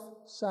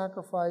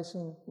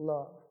self-sacrificing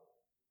love.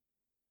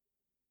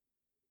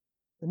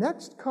 The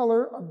next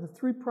color of the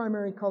three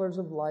primary colors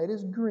of light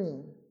is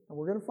green. And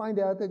we're going to find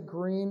out that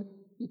green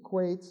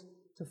equates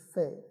to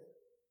faith.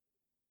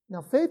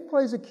 Now, faith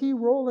plays a key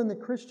role in the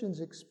Christian's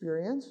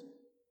experience.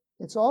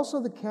 It's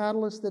also the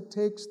catalyst that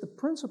takes the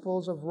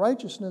principles of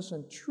righteousness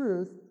and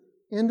truth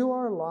into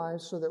our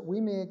lives so that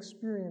we may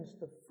experience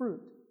the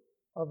fruit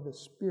of the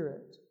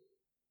Spirit.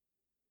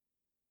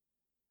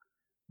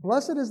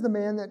 Blessed is the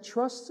man that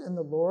trusts in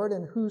the Lord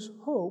and whose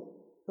hope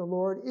the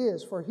Lord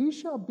is, for he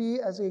shall be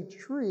as a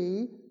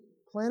tree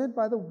planted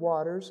by the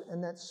waters,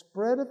 and that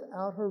spreadeth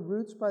out her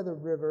roots by the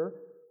river,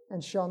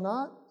 and shall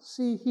not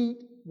see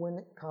heat when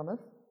it cometh,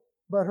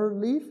 but her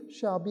leaf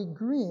shall be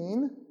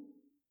green.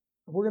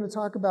 We're going to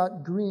talk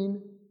about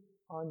green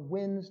on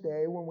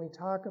Wednesday when we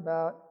talk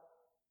about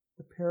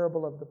the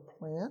parable of the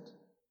plant.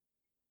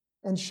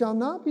 And shall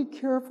not be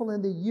careful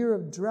in the year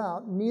of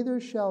drought, neither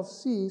shall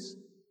cease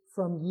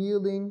from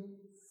yielding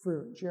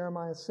fruit.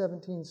 Jeremiah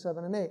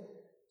 17:7 and 8.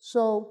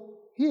 So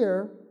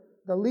here,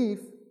 the leaf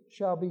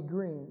shall be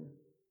green.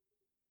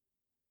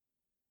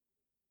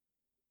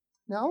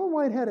 Now, Ellen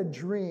White had a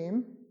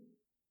dream,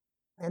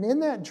 and in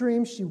that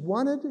dream she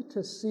wanted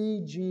to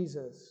see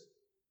Jesus.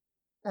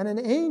 And an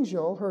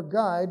angel, her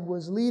guide,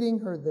 was leading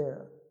her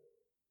there.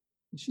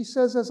 And she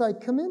says, as I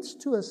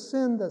commenced to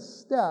ascend the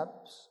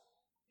steps,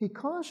 he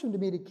cautioned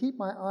me to keep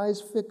my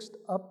eyes fixed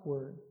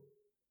upward.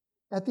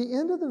 At the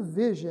end of the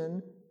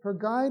vision, her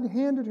guide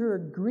handed her a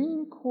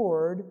green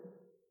cord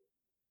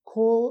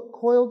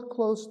coiled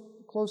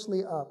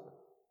closely up.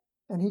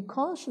 And he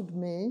cautioned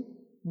me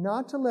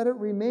not to let it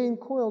remain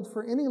coiled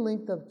for any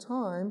length of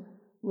time,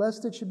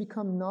 lest it should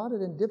become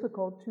knotted and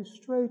difficult to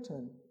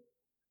straighten.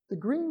 The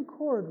green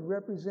cord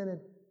represented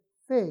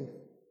faith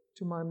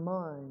to my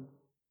mind.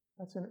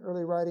 That's in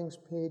Early Writings,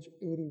 page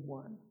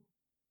 81.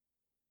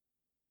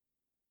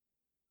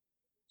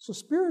 So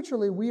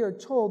spiritually, we are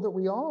told that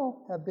we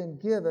all have been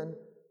given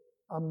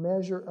a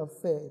measure of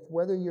faith.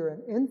 Whether you're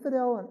an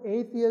infidel, an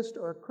atheist,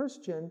 or a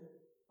Christian,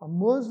 a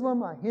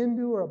Muslim, a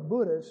Hindu, or a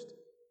Buddhist,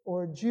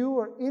 or a Jew,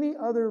 or any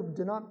other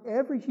denomination,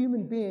 every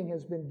human being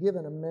has been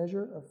given a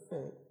measure of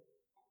faith.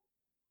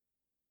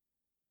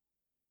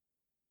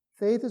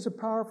 Faith is a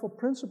powerful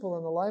principle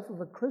in the life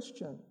of a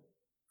Christian.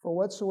 For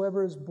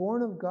whatsoever is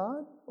born of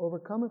God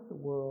overcometh the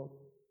world.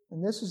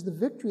 And this is the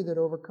victory that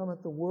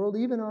overcometh the world,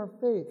 even our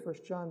faith,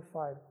 1 John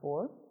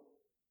 5:4.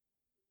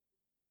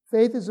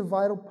 Faith is a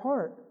vital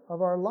part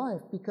of our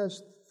life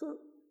because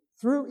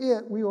through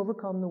it we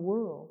overcome the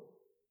world.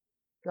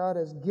 God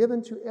has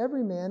given to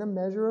every man a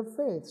measure of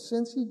faith.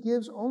 Since he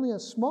gives only a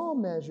small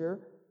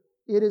measure,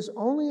 it is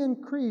only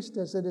increased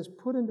as it is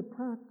put into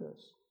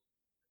practice.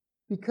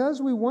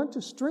 Because we want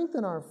to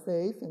strengthen our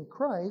faith in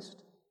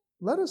Christ,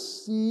 let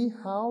us see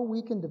how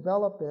we can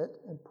develop it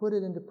and put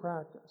it into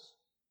practice.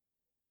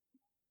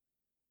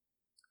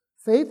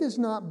 Faith is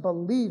not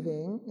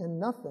believing in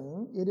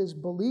nothing. It is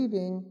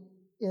believing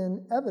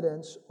in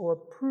evidence or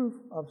proof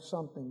of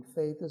something.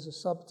 Faith is a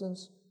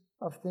substance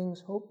of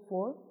things hoped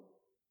for,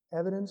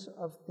 evidence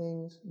of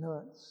things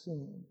not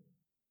seen.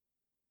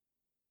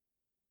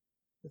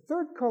 The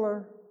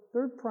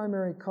third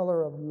primary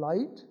color of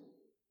light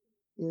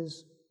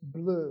is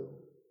blue.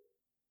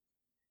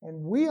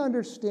 And we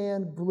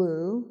understand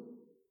blue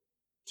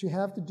to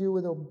have to do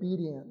with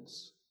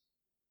obedience.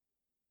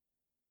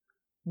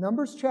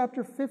 Numbers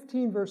chapter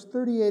 15, verse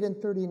 38 and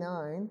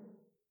 39,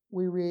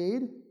 we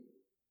read,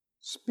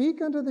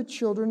 Speak unto the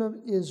children of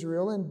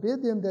Israel, and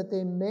bid them that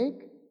they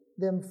make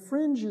them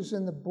fringes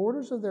in the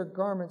borders of their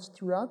garments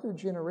throughout their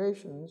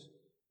generations,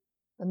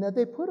 and that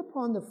they put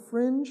upon the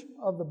fringe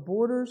of the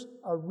borders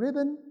a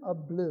ribbon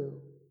of blue.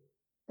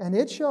 And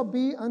it shall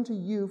be unto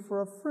you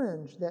for a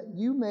fringe, that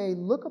you may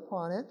look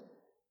upon it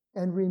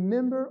and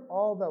remember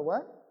all the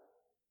what?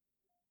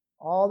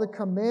 All the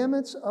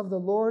commandments of the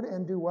Lord,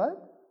 and do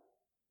what?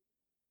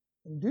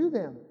 And do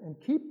them and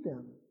keep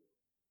them.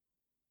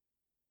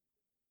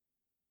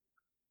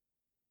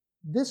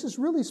 This is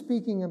really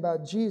speaking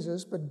about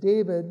Jesus, but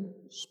David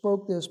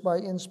spoke this by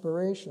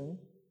inspiration.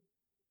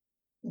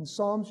 In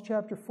Psalms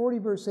chapter 40,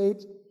 verse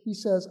 8, he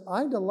says,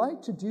 I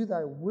delight to do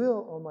thy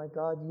will, O my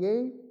God,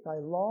 yea, thy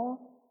law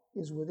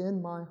is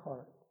within my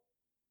heart.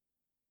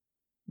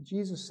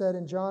 Jesus said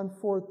in John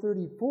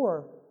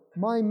 4:34,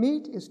 My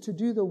meat is to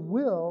do the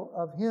will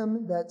of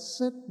him that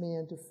sent me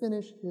and to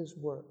finish his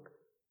work.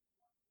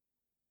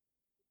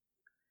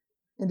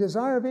 In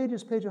Desire of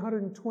Ages, page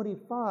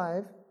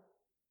 125,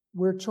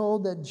 we're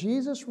told that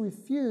Jesus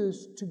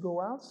refused to go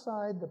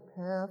outside the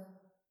path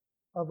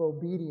of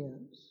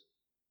obedience.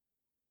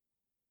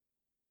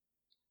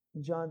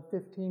 In John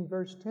 15,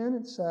 verse 10,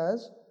 it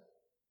says,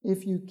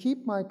 If you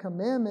keep my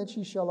commandments,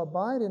 ye shall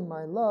abide in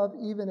my love,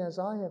 even as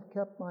I have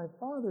kept my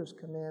Father's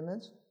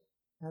commandments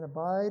and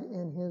abide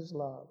in his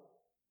love.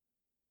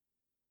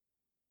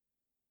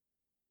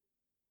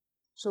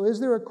 So is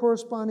there a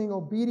corresponding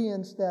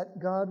obedience that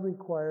God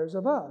requires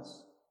of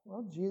us?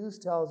 Well, Jesus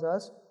tells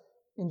us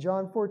in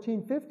John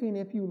 14:15,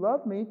 if you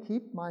love me,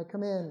 keep my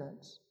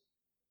commandments.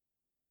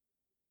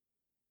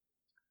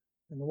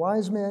 And the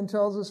wise man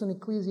tells us in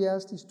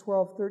Ecclesiastes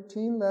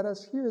 12:13, let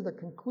us hear the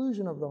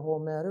conclusion of the whole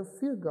matter,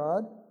 fear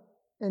God,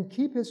 and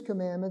keep his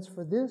commandments,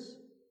 for this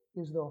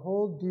is the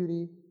whole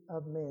duty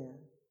of man.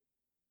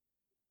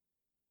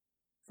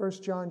 1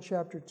 John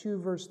chapter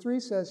 2, verse 3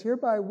 says,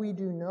 hereby we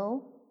do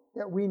know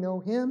that we know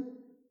him,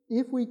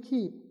 if we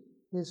keep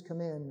his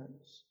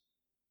commandments.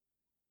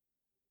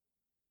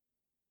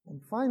 And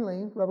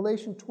finally,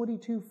 Revelation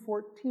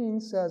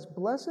 22:14 says,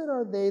 blessed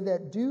are they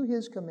that do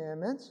his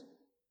commandments,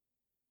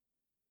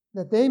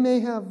 that they may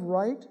have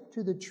right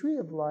to the tree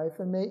of life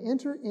and may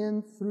enter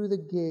in through the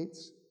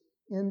gates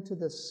into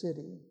the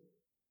city.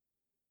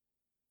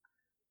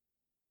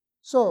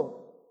 So,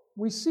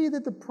 we see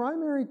that the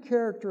primary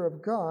character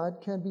of God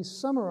can be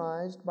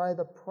summarized by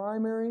the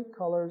primary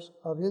colors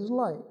of his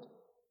light.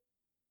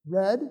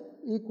 Red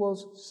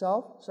equals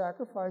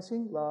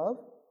self-sacrificing love,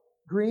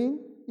 green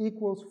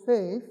equals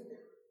faith,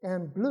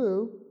 and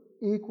blue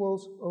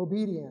equals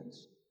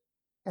obedience.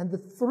 And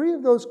the three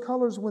of those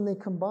colors, when they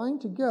combine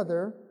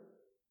together,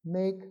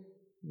 make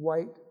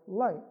white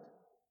light.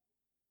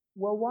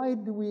 Well, why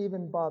do we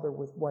even bother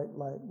with white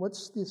light?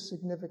 What's the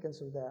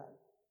significance of that?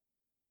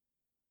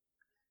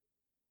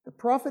 The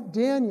prophet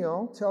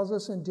Daniel tells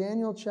us in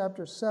Daniel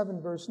chapter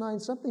 7, verse 9,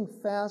 something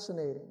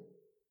fascinating.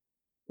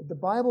 That the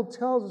Bible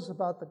tells us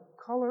about the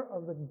color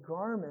of the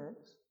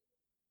garments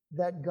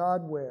that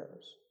God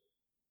wears.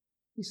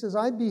 He says,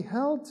 I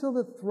beheld till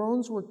the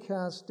thrones were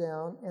cast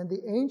down, and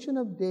the Ancient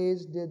of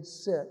Days did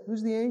sit.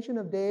 Who's the Ancient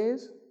of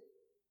Days?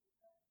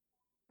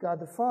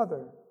 God the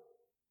Father,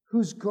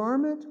 whose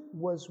garment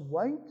was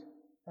white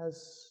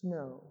as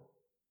snow.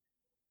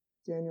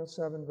 Daniel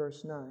 7,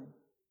 verse 9.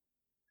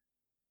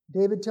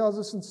 David tells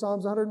us in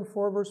Psalms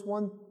 104, verse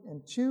 1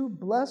 and 2,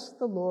 bless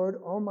the Lord,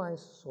 O my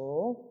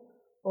soul.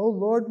 O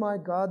Lord my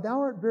God, thou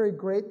art very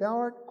great. Thou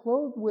art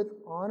clothed with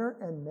honor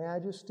and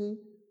majesty,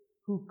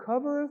 who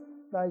covereth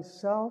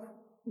thyself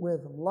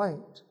with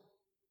light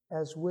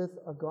as with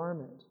a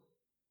garment.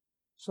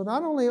 So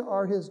not only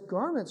are his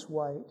garments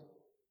white,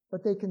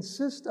 but they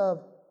consist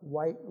of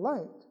white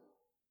light.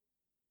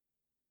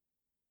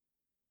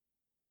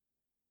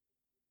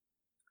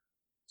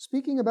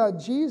 Speaking about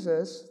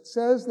Jesus, it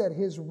says that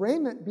his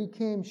raiment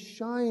became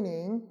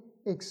shining,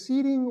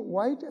 exceeding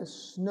white as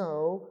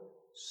snow,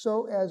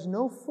 so as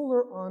no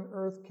fuller on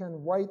earth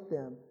can white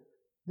them.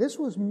 This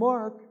was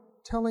Mark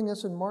telling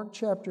us in Mark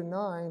chapter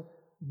 9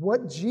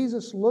 what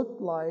Jesus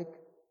looked like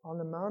on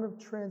the Mount of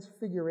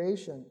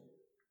Transfiguration.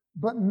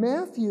 But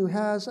Matthew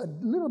has a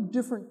little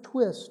different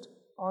twist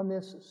on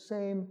this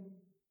same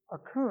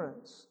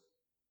occurrence.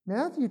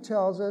 Matthew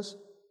tells us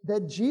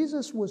that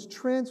Jesus was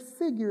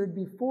transfigured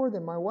before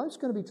them. My wife's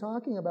going to be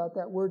talking about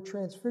that word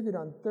transfigured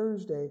on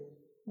Thursday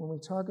when we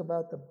talk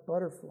about the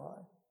butterfly.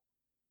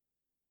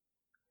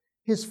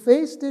 His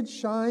face did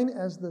shine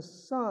as the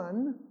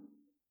sun,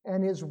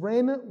 and his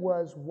raiment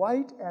was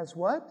white as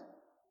what?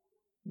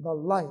 The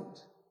light.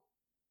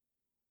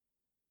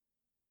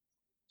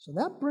 So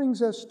that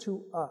brings us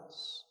to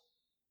us.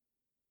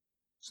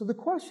 So the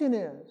question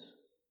is,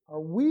 are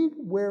we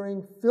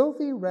wearing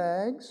filthy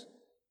rags,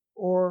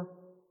 or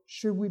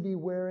should we be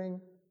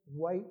wearing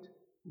white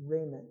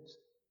raiment?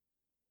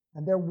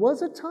 And there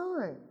was a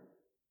time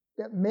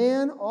that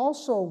man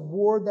also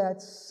wore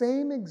that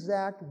same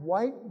exact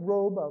white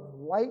robe of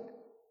light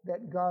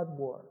that God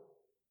wore.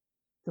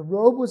 The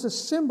robe was a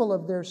symbol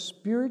of their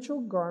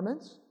spiritual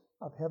garments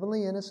of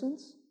heavenly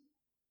innocence.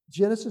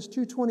 Genesis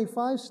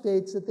 2:25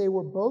 states that they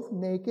were both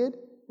naked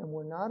and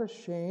were not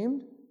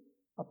ashamed.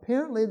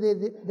 Apparently,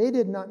 they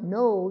did not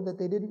know that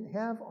they didn't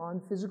have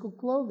on physical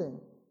clothing.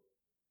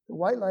 The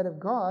white light of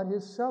God,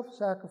 his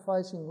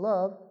self-sacrificing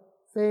love,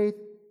 faith,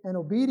 and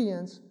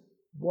obedience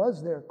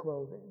was their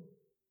clothing.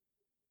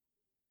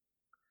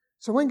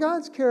 So when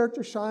God's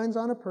character shines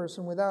on a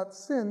person without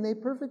sin, they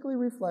perfectly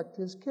reflect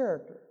his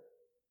character.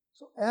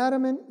 So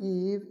Adam and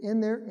Eve,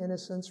 in their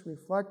innocence,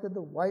 reflected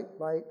the white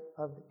light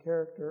of the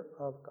character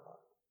of God.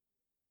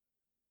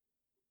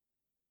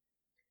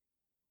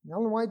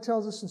 Ellen White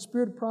tells us in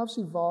Spirit of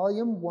Prophecy,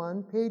 Volume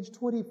 1, page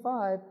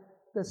 25,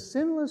 the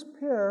sinless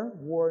pair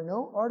wore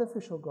no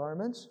artificial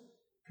garments.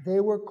 They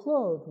were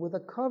clothed with a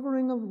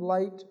covering of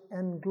light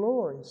and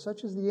glory,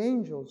 such as the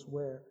angels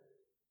wear.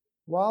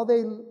 While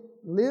they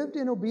lived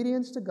in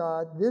obedience to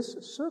God, this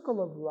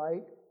circle of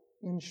light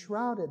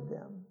enshrouded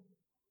them.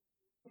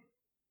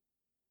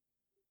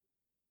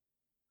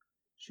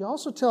 She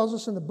also tells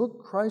us in the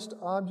book Christ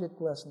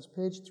Object Lessons,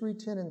 page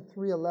 310 and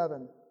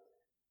 311,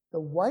 the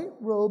white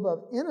robe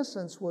of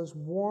innocence was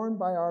worn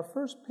by our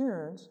first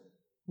parents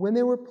when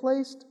they were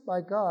placed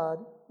by God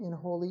in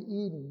Holy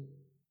Eden.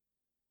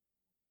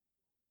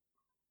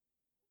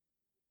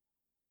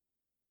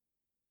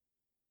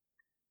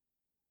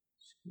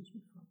 Excuse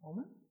me for a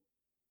moment.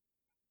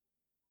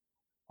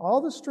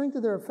 All the strength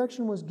of their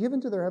affection was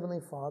given to their Heavenly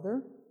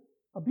Father.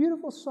 A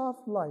beautiful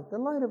soft light, the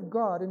light of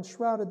God,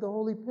 enshrouded the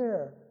holy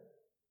pair.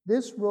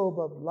 This robe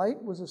of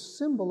light was a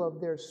symbol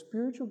of their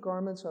spiritual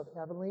garments of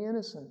heavenly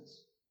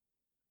innocence.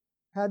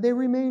 Had they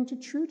remained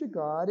true to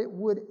God, it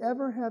would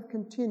ever have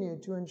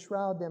continued to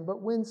enshroud them.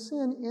 But when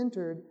sin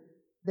entered,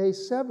 they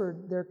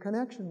severed their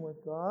connection with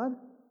God,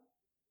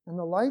 and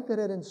the light that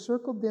had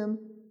encircled them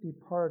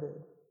departed.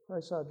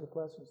 Christ Object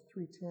Lessons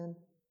 310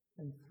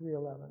 and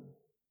 311.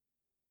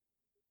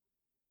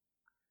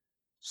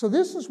 So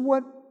this is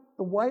what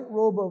the white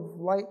robe of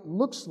light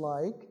looks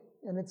like,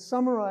 and it's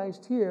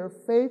summarized here.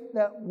 Faith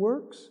that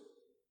works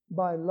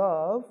by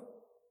love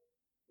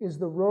is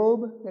the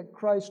robe that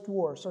Christ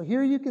wore. So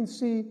here you can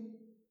see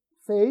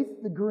faith,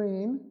 the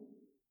green,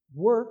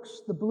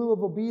 works, the blue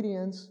of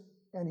obedience,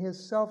 and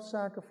his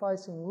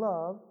self-sacrificing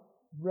love,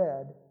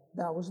 red.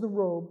 That was the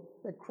robe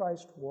that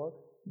Christ wore.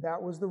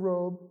 That was the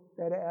robe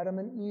that Adam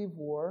and Eve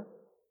wore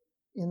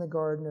in the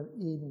Garden of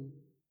Eden.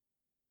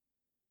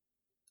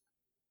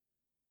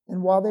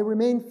 And while they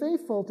remained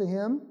faithful to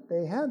him,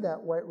 they had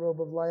that white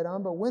robe of light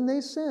on. But when they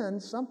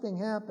sinned, something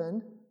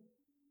happened.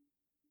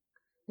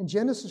 In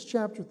Genesis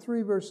chapter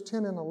 3, verse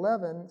 10 and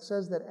 11, it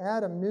says that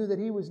Adam knew that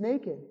he was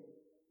naked.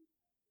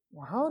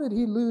 Well, how did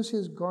he lose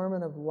his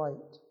garment of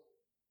light?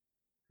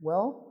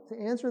 Well, to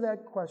answer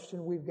that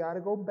question, we've got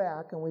to go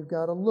back and we've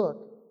got to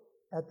look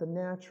at the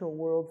natural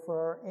world for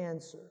our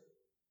answer.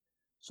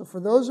 So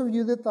for those of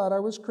you that thought I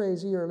was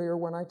crazy earlier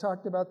when I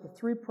talked about the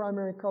three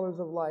primary colors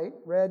of light,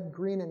 red,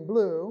 green, and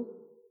blue,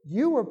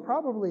 you were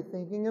probably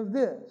thinking of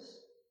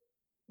this.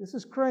 This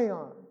is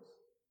crayons.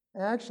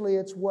 Actually,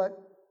 it's what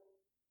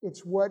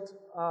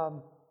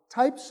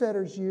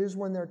typesetters use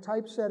when they're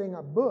typesetting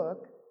a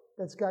book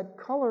that's got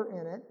color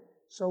in it.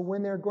 So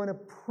when they're going to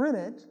print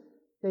it,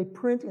 they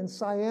print in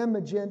cyan,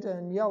 magenta,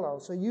 and yellow.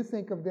 So you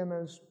think of them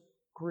as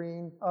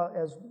green,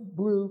 as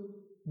blue,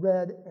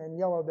 red, and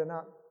yellow. They're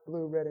not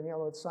blue, red, and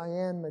yellow. It's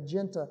cyan,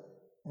 magenta,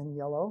 and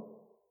yellow.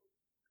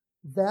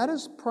 That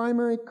is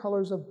primary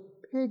colors of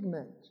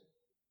pigment.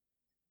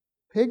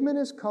 Pigment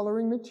is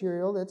coloring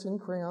material that's in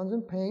crayons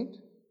and paint.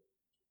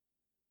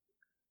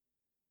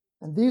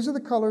 And these are the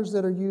colors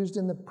that are used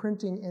in the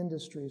printing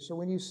industry. So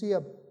when you see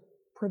a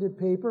printed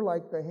paper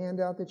like the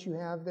handout that you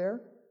have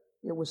there,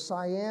 it was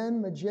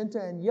cyan,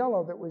 magenta, and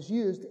yellow that was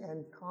used,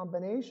 and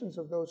combinations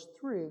of those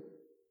three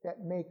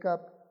that make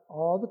up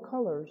all the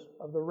colors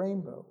of the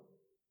rainbow.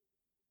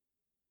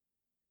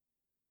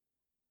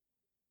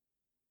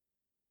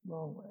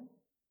 Wrong way.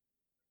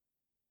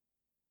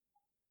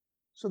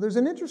 So there's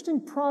an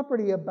interesting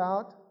property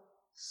about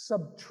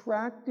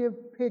subtractive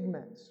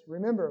pigments.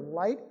 Remember,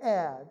 light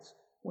adds.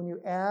 When you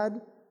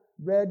add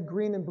red,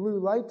 green, and blue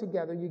light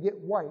together, you get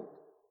white.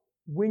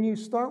 When you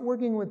start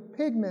working with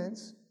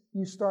pigments,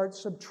 you start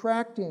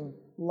subtracting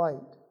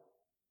light.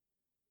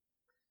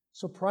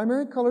 So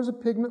primary colors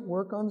of pigment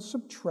work on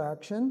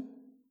subtraction.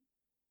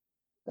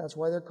 That's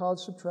why they're called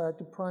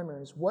subtractive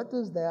primaries. What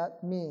does that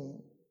mean?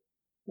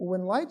 Well,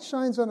 when light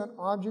shines on an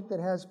object that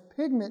has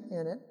pigment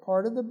in it,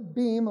 part of the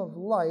beam of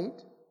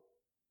light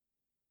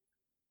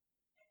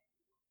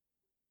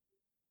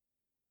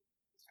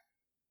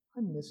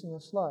I'm missing a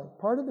slide.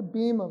 Part of the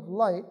beam of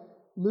light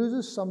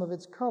loses some of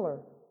its color.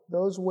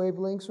 Those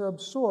wavelengths are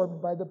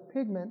absorbed by the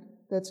pigment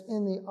that's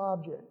in the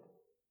object.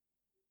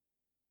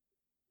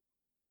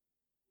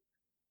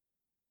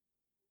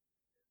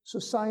 So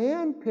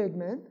cyan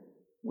pigment,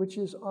 which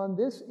is on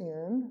this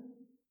end,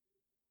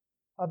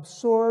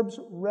 absorbs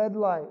red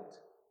light.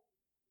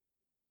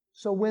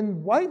 So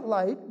when white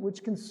light,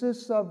 which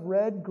consists of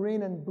red,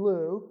 green, and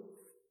blue,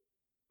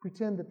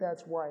 pretend that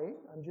that's white.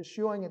 I'm just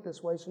showing it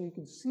this way so you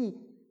can see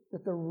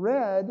that the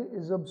red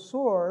is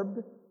absorbed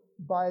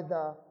by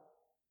the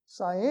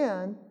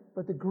cyan,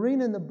 but the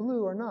green and the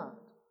blue are not.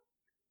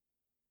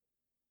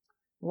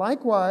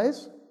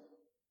 Likewise,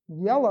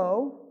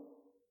 yellow,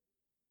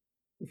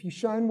 if you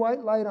shine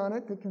white light on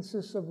it that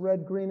consists of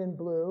red, green, and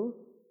blue,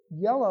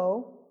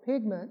 yellow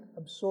pigment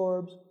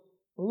absorbs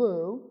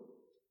blue,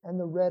 and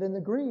the red and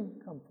the green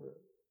come through.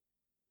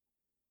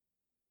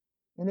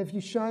 And if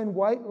you shine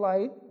white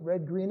light,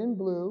 red, green, and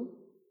blue,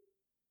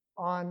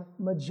 on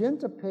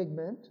magenta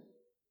pigment,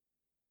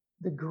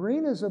 the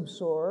green is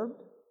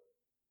absorbed,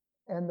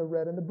 and the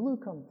red and the blue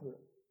come through.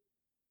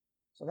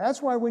 So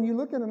that's why when you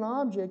look at an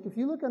object, if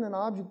you look at an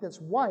object that's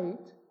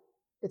white,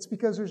 it's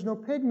because there's no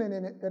pigment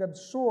in it that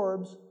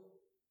absorbs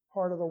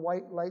part of the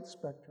white light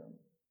spectrum.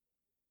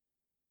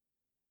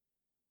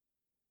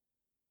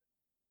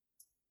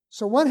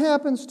 So what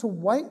happens to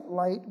white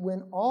light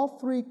when all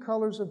three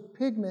colors of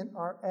pigment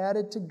are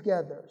added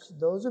together? So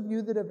those of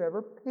you that have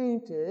ever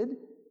painted,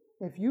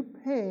 if you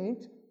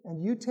paint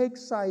and you take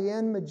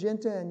cyan,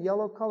 magenta, and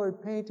yellow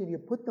colored paint and you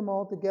put them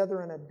all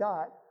together in a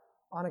dot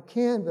on a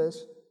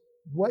canvas,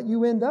 what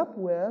you end up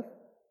with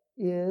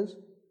is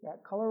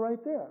that color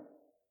right there,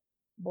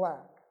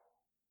 black.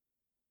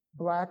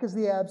 Black is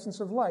the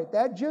absence of light.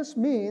 That just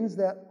means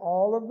that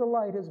all of the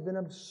light has been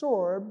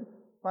absorbed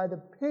by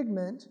the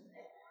pigment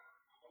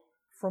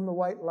from the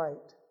white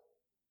light.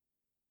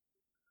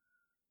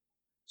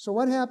 So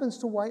what happens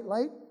to white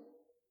light?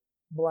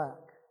 Black.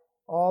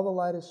 All the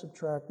light is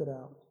subtracted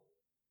out.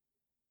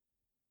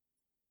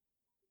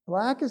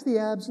 Black is the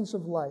absence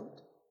of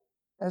light.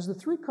 As the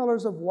three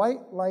colors of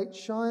white light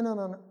shine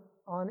on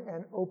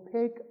an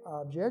opaque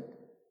object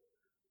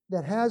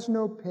that has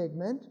no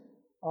pigment,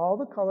 all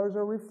the colors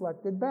are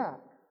reflected back.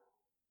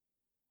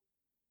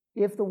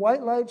 If the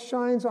white light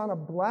shines on a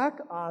black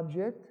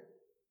object,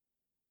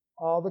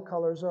 all the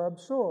colors are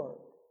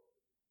absorbed.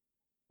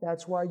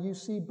 That's why you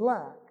see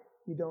black.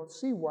 You don't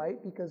see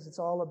white because it's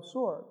all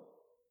absorbed.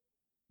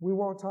 We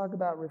won't talk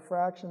about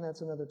refraction,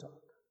 that's another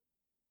talk.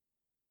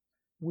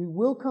 We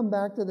will come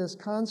back to this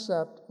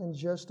concept in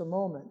just a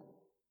moment.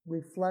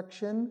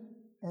 Reflection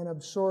and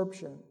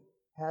absorption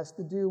has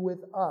to do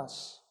with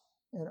us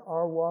and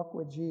our walk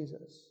with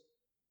Jesus.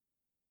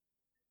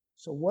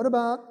 So what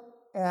about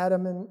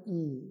Adam and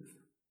Eve?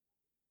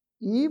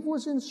 Eve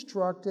was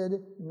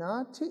instructed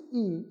not to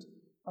eat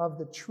of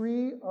the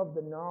tree of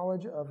the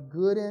knowledge of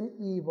good and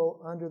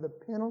evil under the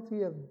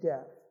penalty of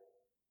death.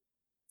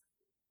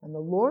 And the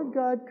Lord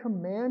God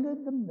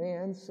commanded the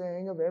man,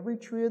 saying, of every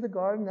tree of the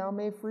garden thou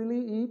may freely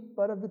eat,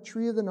 but of the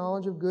tree of the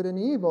knowledge of good and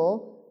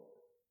evil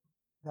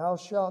thou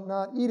shalt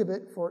not eat of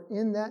it, for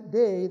in that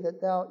day that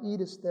thou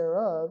eatest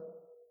thereof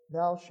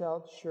thou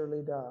shalt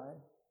surely die.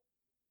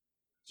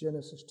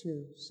 Genesis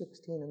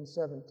 2:16 and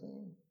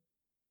 17.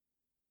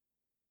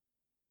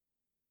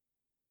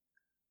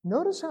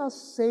 Notice how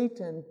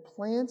Satan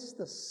plants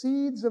the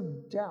seeds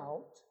of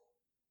doubt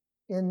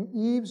in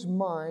Eve's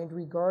mind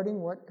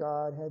regarding what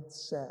God had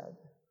said.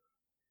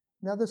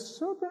 Now the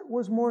serpent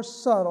was more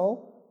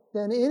subtle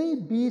than any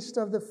beast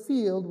of the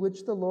field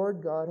which the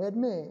Lord God had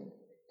made.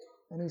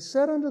 And he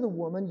said unto the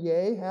woman,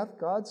 Yea, hath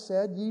God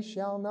said, Ye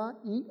shall not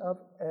eat of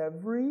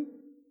every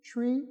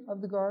tree of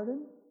the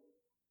garden?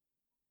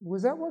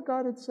 Was that what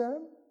God had said?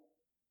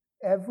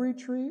 Every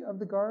tree of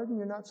the garden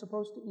you're not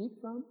supposed to eat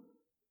from?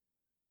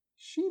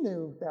 She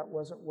knew that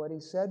wasn't what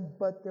he said,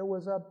 but there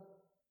was a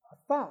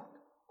thought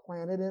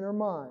planted in her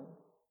mind.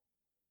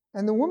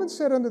 And the woman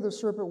said unto the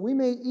serpent, We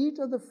may eat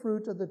of the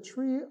fruit of the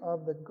tree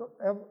of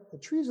the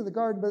trees of the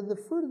garden, but of the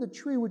fruit of the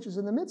tree which is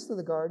in the midst of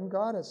the garden,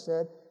 God has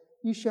said,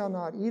 Ye shall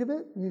not eat of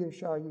it, neither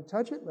shall ye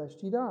touch it,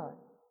 lest ye die.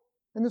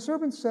 And the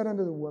serpent said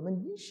unto the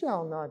woman, Ye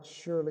shall not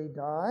surely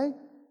die,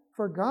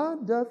 for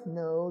God doth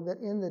know that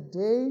in the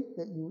day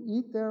that you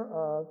eat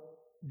thereof,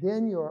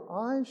 then your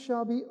eyes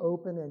shall be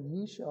open, and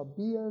ye shall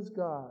be as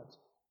gods,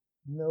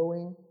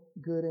 knowing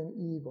good and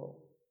evil.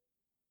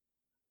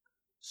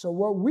 So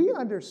what we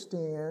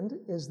understand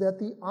is that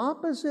the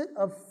opposite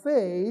of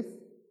faith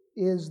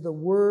is the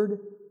word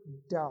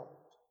doubt.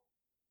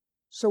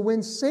 So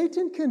when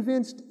Satan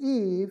convinced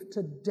Eve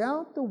to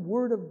doubt the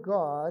word of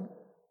God,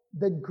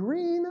 the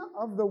green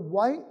of the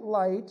white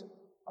light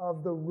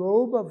of the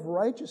robe of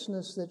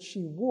righteousness that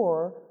she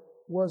wore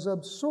was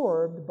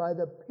absorbed by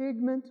the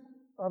pigment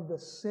of the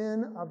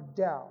sin of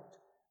doubt.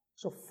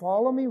 So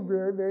follow me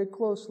very, very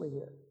closely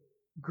here.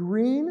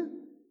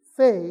 Green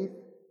faith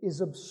is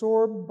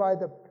absorbed by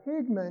the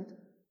pigment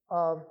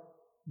of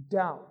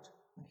doubt.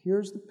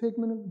 Here's the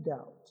pigment of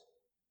doubt.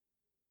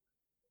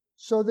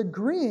 So the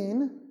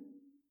green,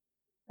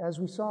 as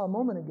we saw a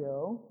moment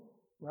ago,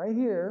 right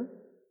here,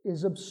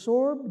 is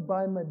absorbed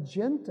by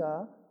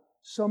magenta.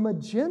 So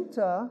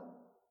magenta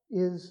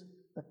is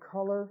the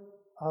color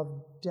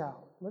of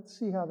doubt. Let's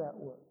see how that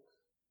works.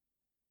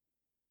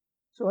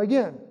 So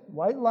again,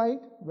 white light,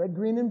 red,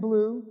 green, and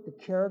blue, the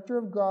character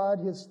of God,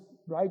 His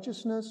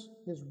righteousness,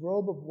 His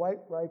robe of white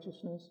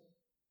righteousness.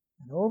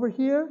 And over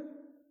here,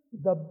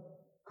 the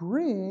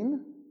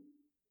green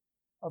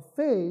of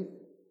faith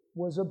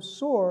was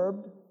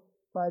absorbed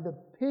by the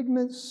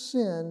pigment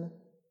sin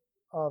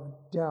of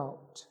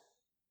doubt.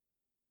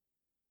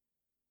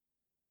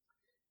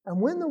 And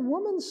when the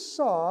woman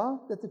saw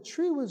that the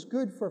tree was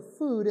good for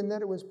food and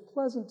that it was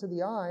pleasant to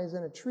the eyes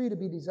and a tree to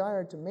be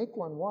desired to make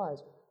one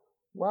wise.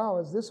 Wow,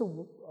 is this a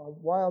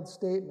wild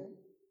statement?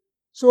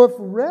 So if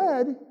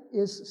red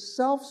is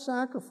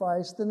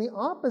self-sacrifice, then the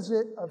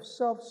opposite of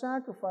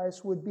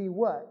self-sacrifice would be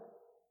what?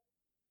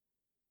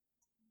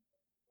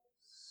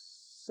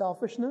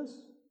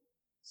 Selfishness,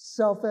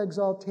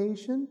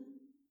 self-exaltation,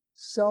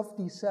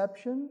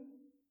 self-deception,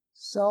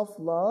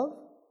 self-love.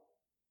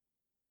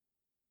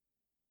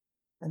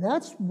 And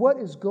that's what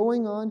is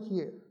going on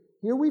here.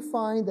 Here we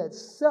find that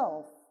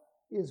self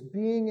is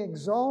being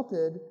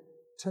exalted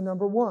to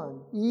number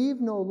one. Eve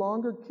no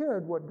longer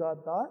cared what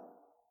God thought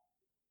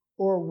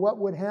or what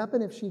would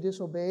happen if she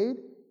disobeyed.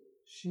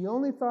 She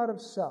only thought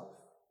of self.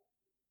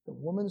 The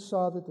woman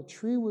saw that the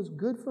tree was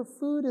good for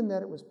food and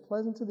that it was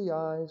pleasant to the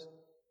eyes,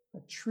 a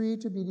tree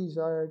to be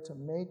desired to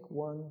make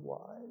one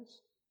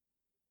wise.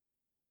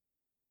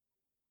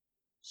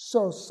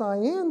 So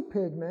cyan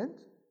pigment,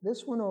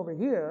 this one over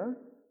here,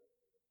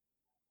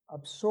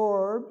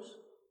 absorbs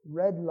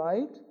red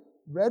light.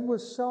 Red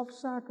was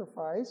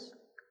self-sacrifice.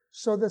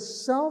 So the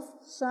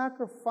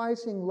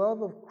self-sacrificing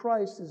love of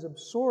Christ is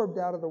absorbed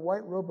out of the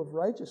white robe of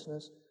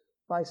righteousness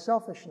by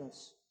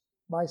selfishness,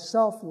 by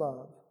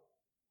self-love.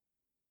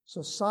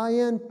 So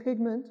cyan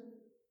pigment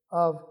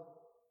of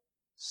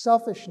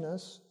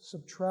selfishness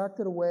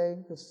subtracted away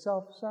the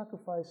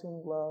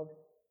self-sacrificing love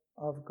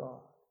of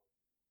God.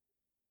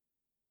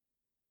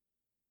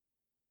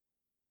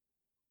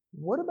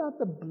 What about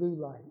the blue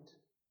light?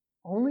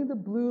 Only the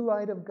blue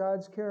light of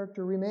God's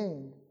character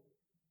remained.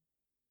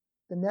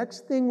 The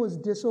next thing was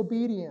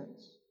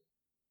disobedience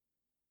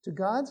to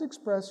God's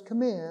express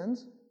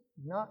commands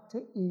not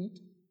to eat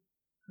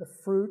the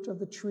fruit of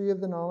the tree of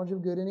the knowledge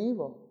of good and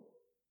evil.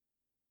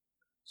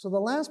 So the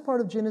last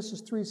part of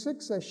Genesis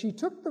 3:6 says, she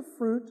took the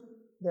fruit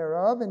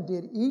thereof and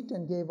did eat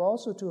and gave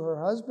also to her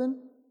husband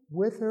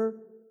with her,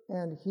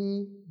 and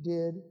he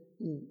did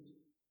eat.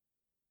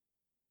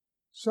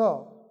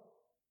 So,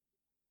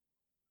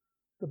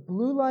 the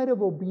blue light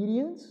of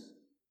obedience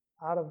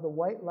out of the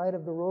white light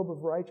of the robe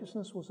of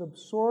righteousness was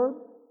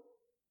absorbed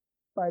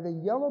by the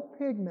yellow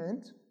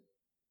pigment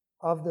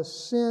of the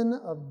sin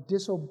of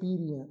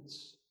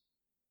disobedience.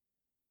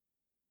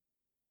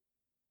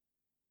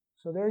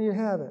 So there you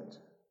have it.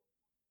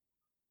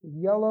 The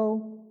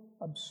yellow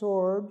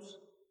absorbs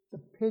the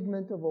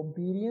pigment of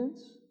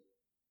obedience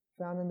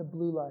found in the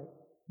blue light.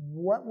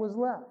 What was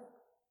left?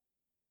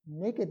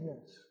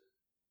 Nakedness.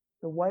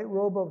 The white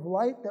robe of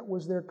light that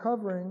was their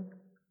covering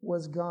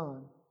was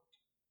gone.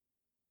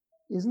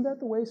 Isn't that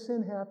the way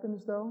sin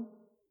happens, though?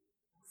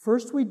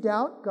 First we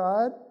doubt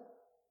God,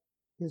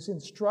 His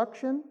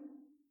instruction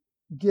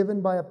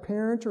given by a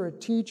parent or a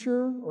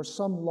teacher or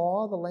some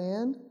law of the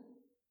land.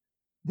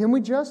 Then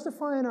we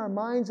justify in our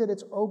minds that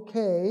it's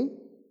okay.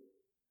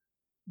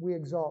 We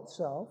exalt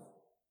self.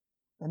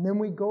 And then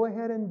we go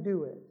ahead and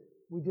do it.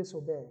 We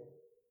disobey.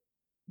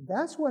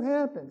 That's what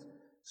happens.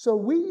 So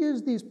we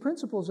use these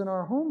principles in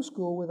our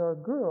homeschool with our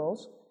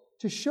girls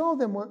to show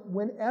them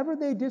whenever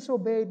they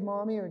disobeyed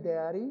mommy or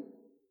daddy,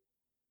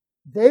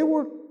 they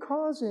were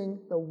causing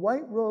the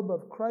white robe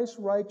of Christ's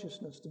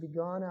righteousness to be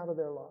gone out of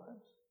their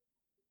lives.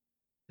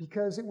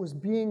 Because it was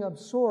being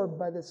absorbed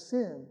by the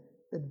sin,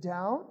 the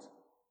doubt,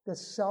 the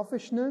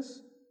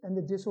selfishness, and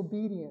the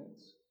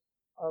disobedience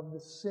of the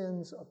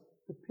sins of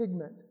the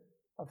pigment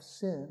of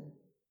sin.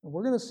 And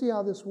we're going to see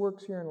how this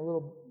works here in a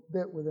little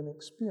bit with an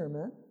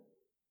experiment.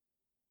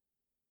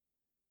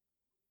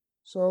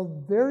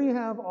 So there you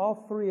have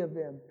all three of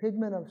them.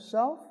 Pigment of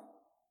self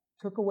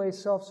took away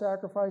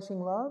self-sacrificing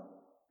love.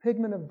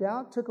 Pigment of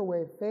doubt took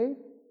away faith.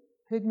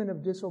 Pigment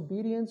of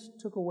disobedience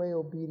took away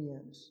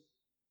obedience.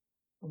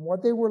 And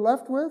what they were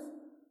left with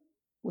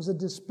was a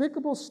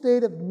despicable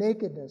state of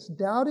nakedness,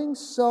 doubting,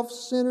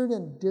 self-centered,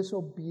 and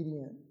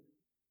disobedient.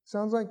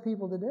 Sounds like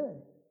people today.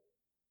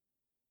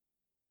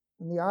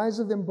 And the eyes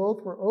of them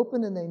both were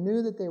open, and they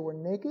knew that they were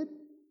naked.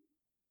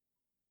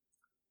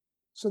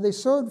 So they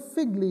sewed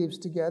fig leaves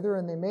together,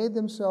 and they made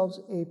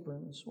themselves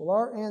aprons. Well,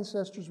 our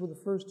ancestors were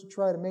the first to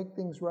try to make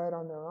things right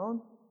on their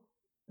own,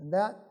 and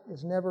that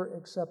is never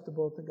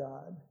acceptable to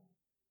God.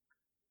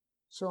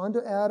 So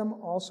unto Adam,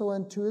 also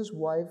unto his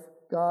wife,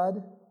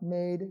 God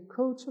made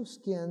coats of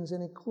skins,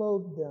 and He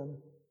clothed them.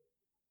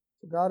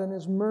 So God in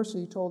His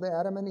mercy told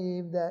Adam and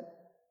Eve that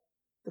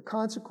the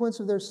consequence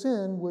of their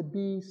sin would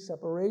be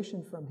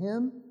separation from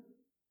Him.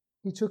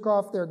 He took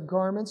off their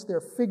garments,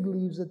 their fig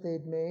leaves that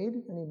they'd made,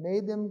 and He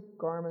made them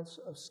garments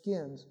of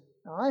skins.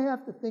 Now I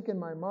have to think in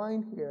my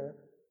mind here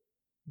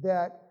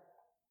that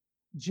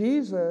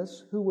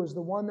Jesus, who was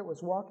the one that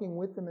was walking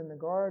with them in the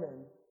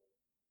garden,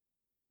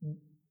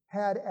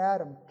 had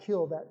Adam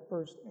kill that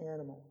first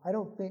animal. I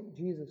don't think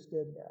Jesus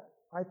did that.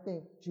 I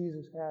think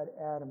Jesus had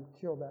Adam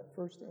kill that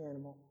first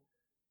animal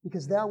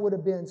because that would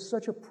have been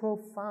such a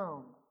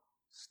profound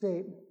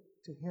statement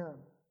to him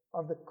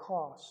of the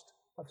cost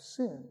of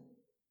sin.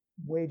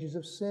 Wages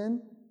of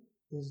sin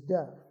is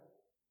death.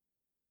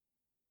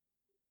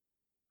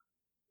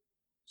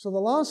 So the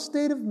lost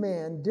state of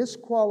man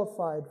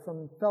disqualified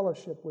from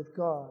fellowship with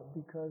God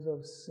because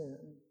of sin.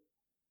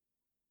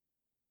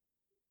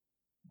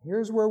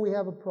 Here's where we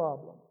have a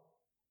problem.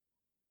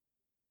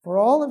 For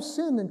all have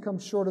sinned and come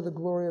short of the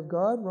glory of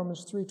God,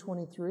 Romans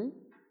 3:23.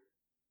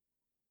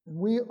 And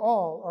we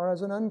all are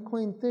as an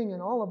unclean thing, and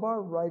all of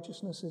our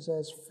righteousness is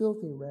as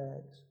filthy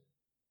rags.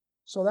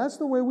 So that's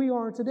the way we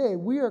are today.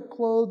 We are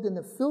clothed in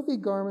the filthy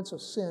garments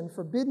of sin,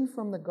 forbidden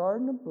from the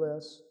garden of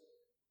bliss,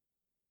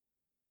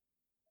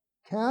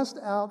 cast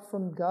out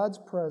from God's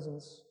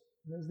presence.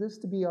 And is this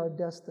to be our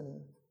destiny?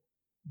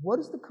 What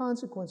is the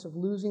consequence of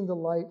losing the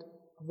light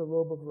of the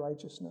robe of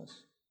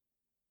righteousness?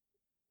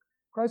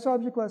 Christ's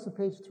Object Lesson,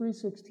 page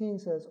 316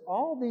 says,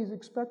 all these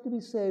expect to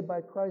be saved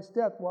by Christ's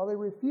death, while they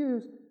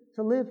refuse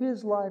to live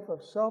his life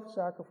of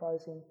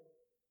self-sacrificing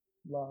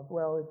love.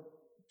 Well,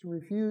 to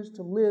refuse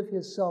to live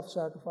his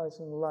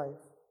self-sacrificing life.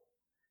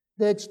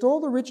 They extol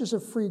the riches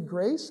of free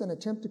grace and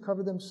attempt to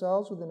cover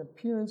themselves with an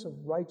appearance of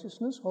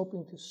righteousness,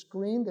 hoping to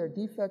screen their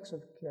defects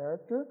of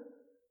character,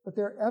 but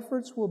their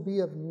efforts will be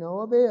of no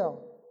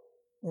avail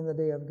in the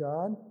day of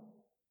God.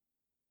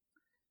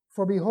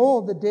 For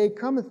behold, the day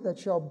cometh that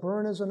shall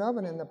burn as an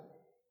oven, and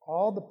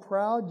all the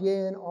proud,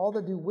 yea, and all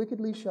that do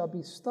wickedly shall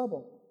be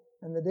stubble.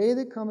 And the day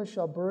that cometh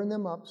shall burn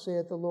them up,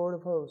 saith the Lord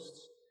of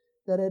hosts,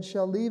 that it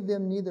shall leave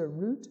them neither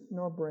root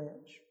nor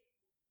branch.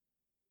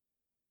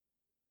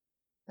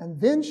 And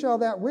then shall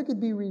that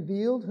wicked be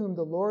revealed, whom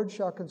the Lord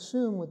shall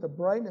consume with the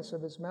brightness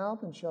of his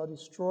mouth, and shall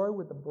destroy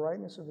with the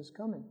brightness of his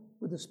coming.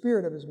 With the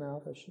spirit of his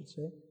mouth, I should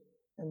say.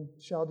 And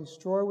shall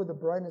destroy with the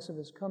brightness of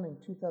his coming.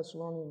 2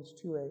 Thessalonians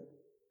 2:8.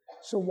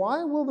 So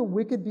why will the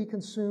wicked be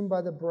consumed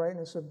by the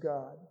brightness of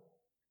God?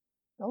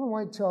 Ellen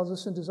White tells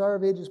us in Desire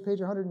of Ages, page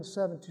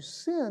 107, to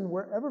sin,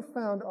 wherever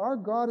found, our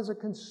God is a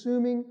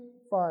consuming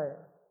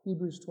fire.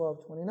 Hebrews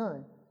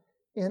 12:29.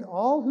 And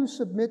all who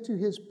submit to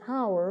his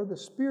power, the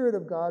Spirit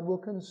of God will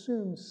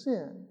consume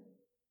sin.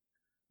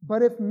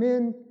 But if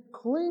men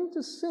cling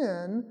to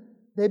sin,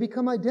 they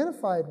become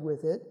identified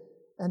with it,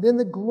 and then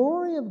the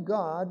glory of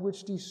God,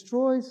 which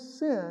destroys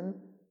sin,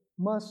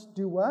 must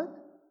do what?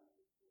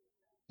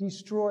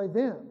 Destroy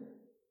them.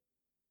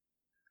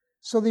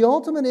 So the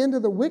ultimate end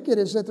of the wicked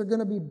is that they're going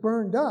to be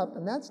burned up,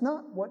 and that's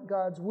not what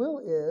God's will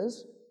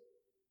is.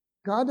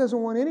 God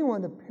doesn't want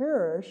anyone to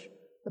perish.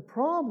 The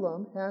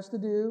problem has to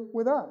do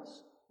with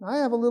us. Now, I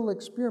have a little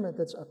experiment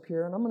that's up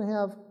here, and I'm going to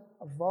have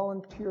a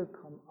volunteer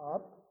come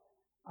up.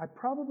 I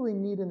probably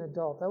need an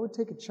adult. I would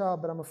take a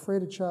child, but I'm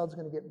afraid a child's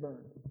going to get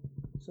burned.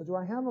 So do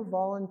I have a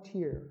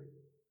volunteer,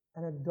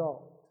 an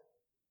adult?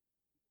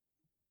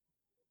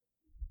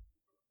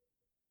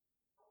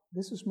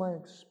 This is my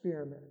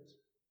experiment.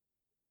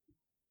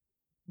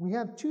 We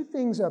have two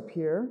things up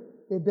here.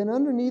 They've been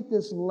underneath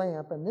this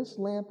lamp, and this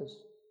lamp is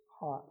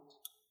hot.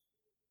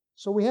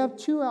 So we have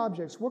two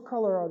objects. What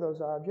color are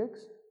those objects?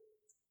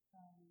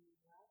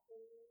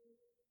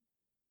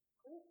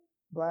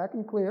 Black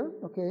and clear.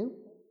 Okay.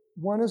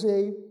 One is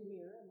a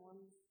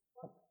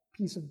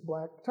piece of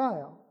black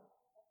tile.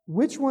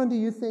 Which one do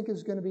you think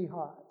is going to be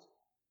hot?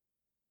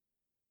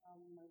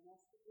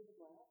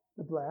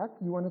 The black.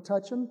 You want to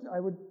touch them? I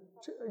would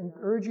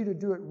encourage you to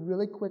do it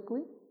really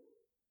quickly.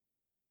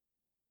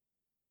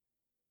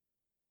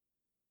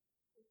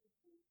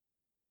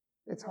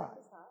 It's hot.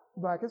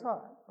 Black is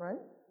hot, right?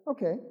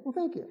 Okay. Well,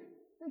 thank you.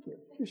 Thank you.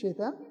 Appreciate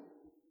that.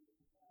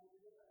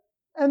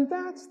 And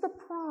that's the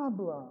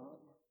problem.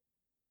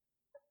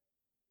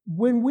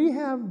 When we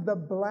have the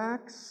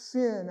black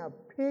sin of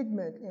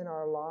pigment in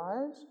our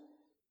lives,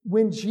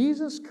 when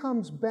Jesus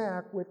comes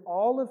back with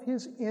all of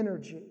his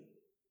energy,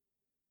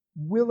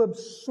 we'll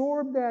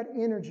absorb that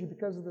energy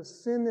because of the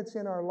sin that's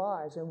in our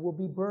lives and will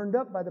be burned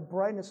up by the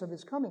brightness of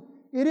his coming.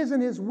 It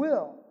isn't his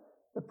will.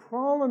 The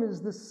problem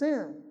is the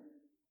sin.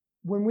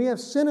 When we have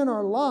sin in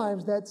our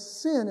lives, that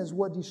sin is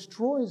what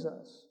destroys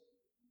us.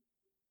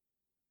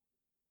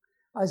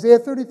 Isaiah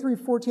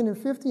 33:14 and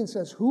 15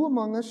 says, Who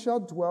among us shall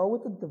dwell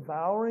with the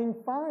devouring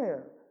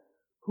fire?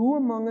 Who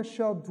among us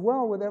shall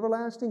dwell with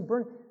everlasting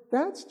burning?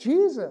 That's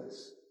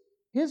Jesus.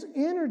 His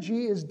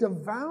energy is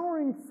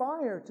devouring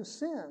fire to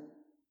sin.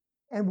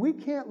 And we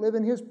can't live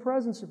in his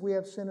presence if we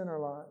have sin in our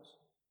lives.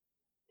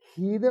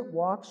 He that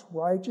walks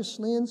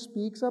righteously and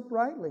speaks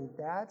uprightly,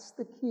 that's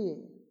the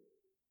key.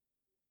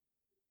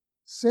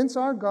 Since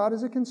our God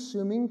is a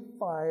consuming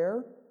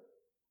fire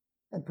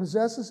and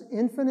possesses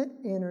infinite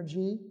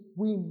energy,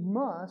 we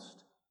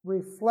must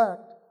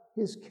reflect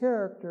his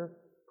character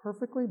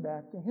perfectly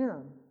back to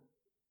him.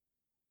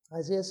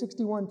 Isaiah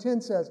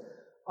 61:10 says,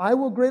 I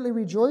will greatly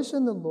rejoice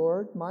in the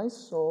Lord. My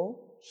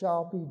soul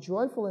shall be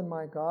joyful in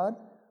my God,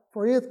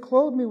 for he hath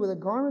clothed me with the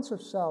garments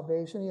of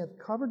salvation. He hath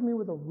covered me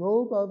with a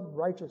robe of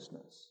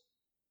righteousness.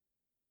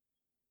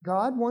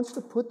 God wants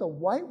to put the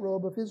white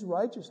robe of his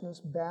righteousness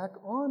back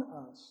on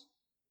us.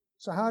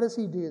 So how does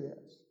he do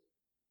this?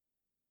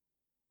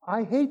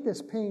 I hate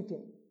this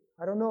painting.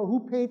 I don't know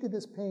who painted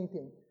this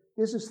painting.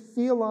 This is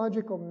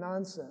theological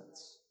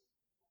nonsense.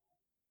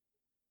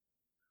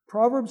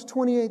 Proverbs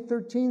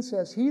 28:13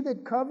 says, He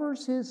that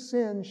covers his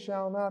sins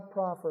shall not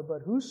prosper,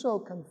 but whoso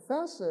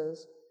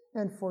confesses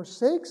and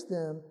forsakes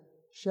them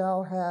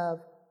shall have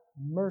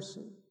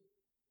mercy.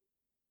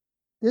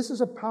 This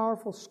is a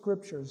powerful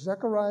scripture.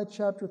 Zechariah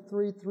chapter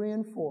 3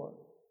 and 4.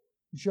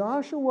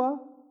 Joshua,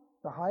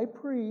 the high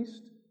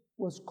priest,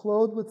 was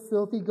clothed with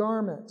filthy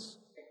garments,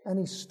 and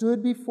he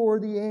stood before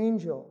the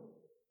angel.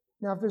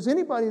 Now, if there's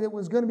anybody that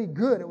was going to be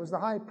good, it was the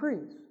high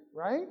priest,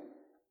 right?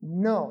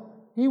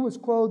 No, he was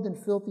clothed in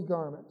filthy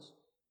garments.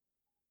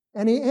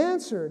 And he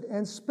answered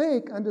and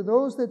spake unto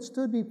those that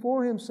stood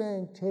before him,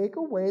 saying, Take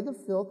away the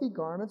filthy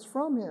garments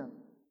from him.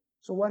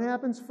 So what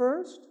happens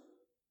first?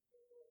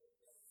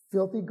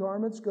 Filthy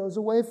garments goes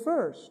away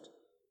first.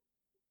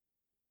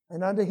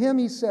 And unto him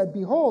he said,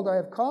 Behold, I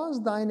have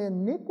caused thine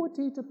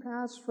iniquity to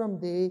pass from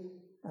thee,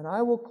 and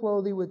I will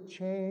clothe thee with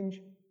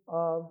change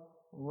of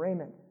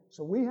raiment.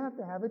 So we have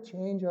to have a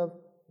change of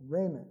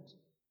raiment.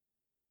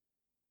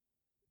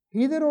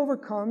 He that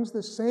overcomes,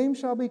 the same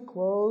shall be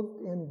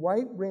clothed in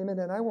white raiment,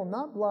 and I will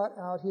not blot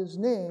out his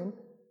name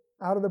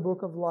out of the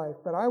book of life,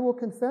 but I will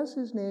confess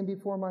his name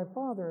before my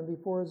Father and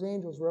before his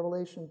angels.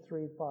 Revelation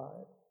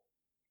 3:5.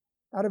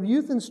 Out of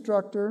Youth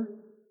Instructor,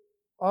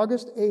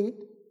 August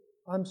 11,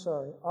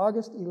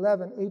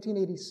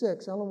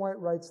 1886, Ellen White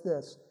writes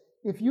this: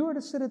 if you are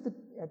to sit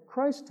at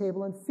Christ's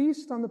table and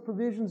feast on the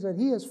provisions that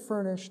he has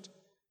furnished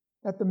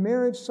at the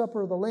marriage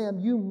supper of the Lamb,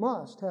 you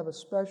must have a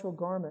special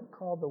garment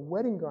called the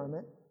wedding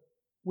garment,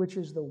 which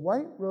is the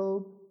white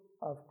robe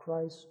of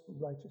Christ's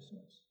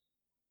righteousness.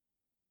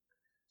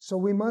 So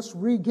we must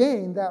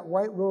regain that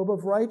white robe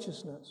of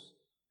righteousness.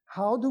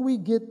 How do we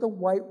get the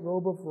white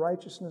robe of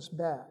righteousness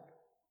back?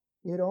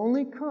 It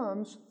only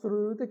comes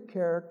through the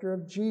character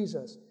of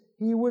Jesus.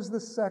 He was the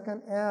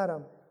second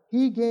Adam.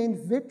 He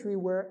gained victory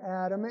where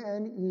Adam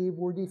and Eve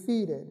were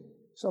defeated.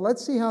 So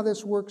let's see how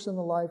this works in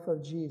the life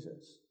of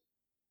Jesus.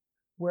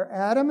 Where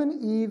Adam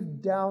and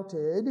Eve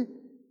doubted,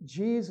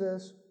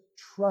 Jesus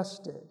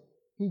trusted.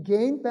 He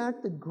gained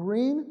back the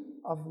green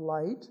of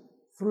light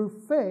through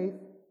faith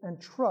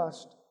and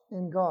trust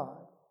in God.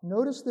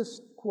 Notice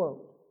this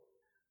quote.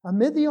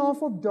 Amid the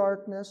awful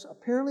darkness,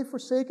 apparently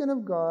forsaken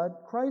of God,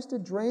 Christ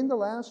had drained the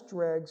last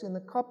dregs in the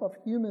cup of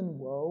human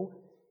woe.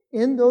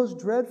 In those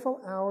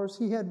dreadful hours,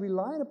 he had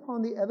relied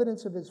upon the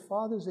evidence of his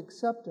Father's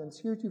acceptance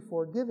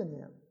heretofore given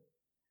him.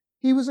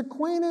 He was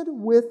acquainted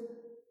with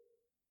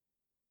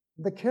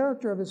the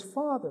character of his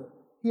Father.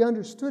 He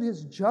understood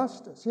his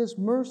justice, his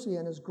mercy,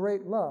 and his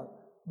great love.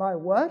 By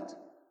what?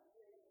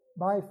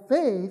 By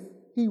faith,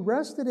 he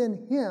rested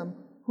in him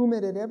whom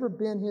it had ever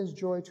been his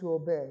joy to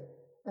obey.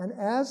 And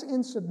as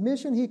in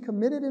submission he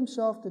committed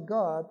himself to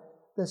God,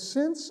 the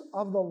sense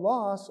of the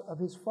loss of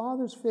his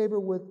Father's favor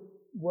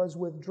was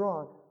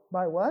withdrawn.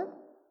 By what?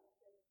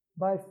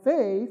 By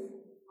faith,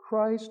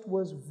 Christ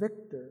was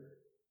victor.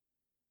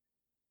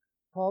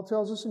 Paul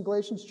tells us in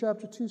Galatians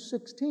chapter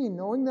 2:16,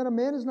 knowing that a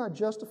man is not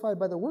justified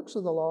by the works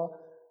of the law,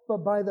 but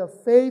by the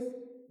faith,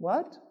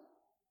 what?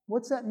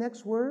 What's that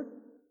next word?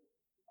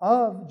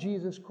 Of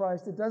Jesus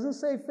Christ. It doesn't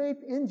say faith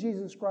in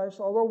Jesus Christ,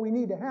 although we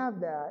need to have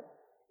that.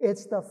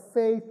 It's the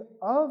faith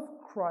of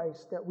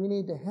Christ that we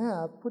need to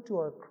have put to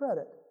our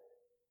credit.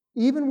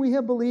 Even we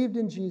have believed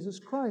in Jesus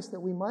Christ, that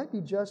we might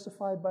be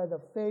justified by the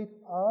faith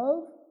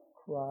of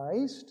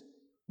Christ,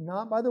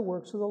 not by the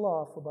works of the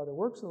law, for by the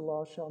works of the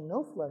law shall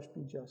no flesh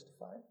be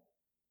justified.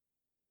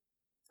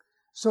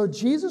 So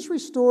Jesus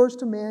restores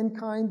to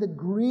mankind the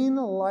green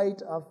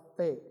light of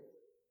faith.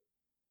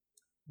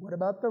 What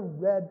about the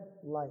red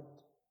light?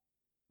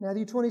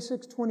 Matthew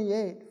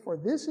 26:28, for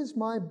this is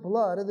my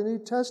blood of the New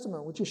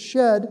Testament, which is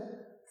shed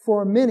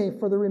for many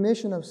for the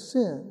remission of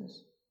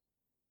sins.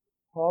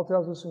 Paul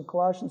tells us in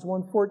Colossians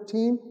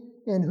 1:14,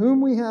 in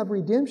whom we have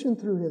redemption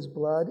through his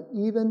blood,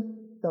 even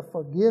the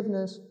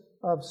forgiveness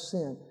of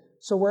sin.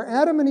 So where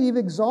Adam and Eve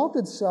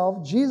exalted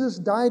self, Jesus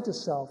died to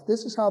self.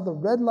 This is how the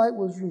red light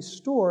was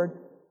restored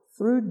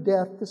through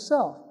death to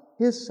self,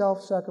 his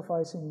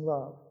self-sacrificing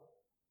love.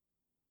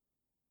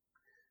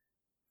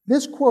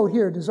 This quote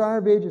here, Desire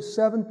of Ages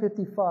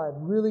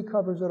 755, really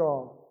covers it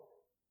all.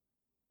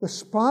 The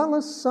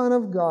spotless Son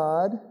of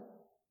God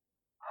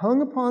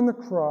hung upon the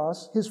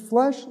cross, his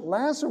flesh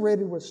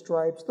lacerated with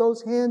stripes,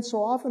 those hands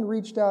so often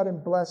reached out in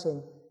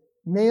blessing,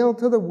 nailed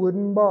to the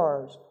wooden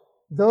bars,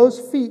 those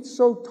feet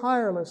so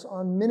tireless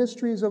on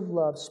ministries of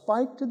love,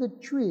 spiked to the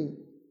tree,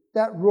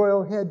 that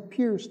royal head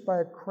pierced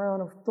by a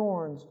crown of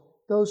thorns,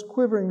 those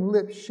quivering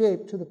lips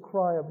shaped to the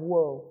cry of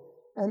woe.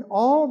 And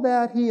all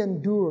that he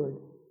endured,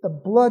 the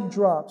blood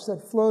drops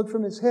that flowed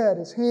from his head,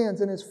 his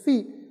hands, and his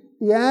feet,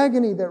 the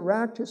agony that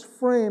racked his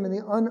frame, and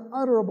the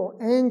unutterable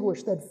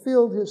anguish that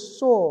filled his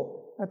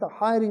soul at the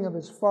hiding of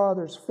his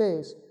Father's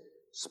face,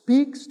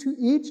 speaks to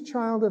each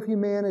child of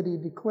humanity,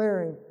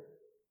 declaring,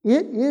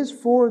 it is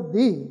for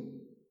thee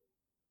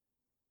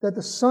that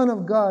the Son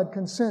of God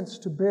consents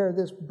to bear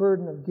this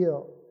burden of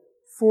guilt.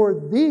 For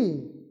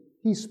thee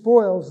he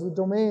spoils the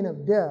domain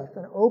of death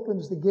and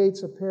opens the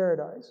gates of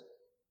paradise.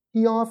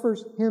 He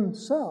offers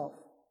himself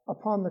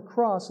upon the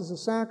cross as a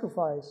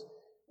sacrifice,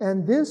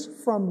 and this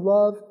from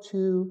love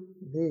to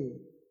thee.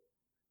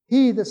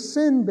 He, the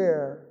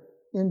sin-bearer,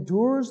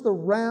 endures the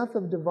wrath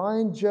of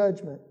divine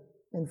judgment,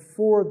 and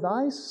for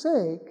thy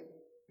sake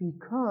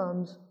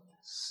becomes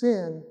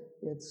sin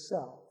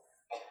itself.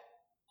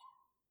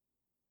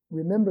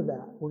 Remember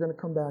that. We're going to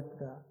come back to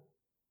that.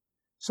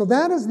 So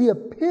that is the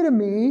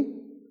epitome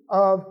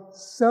of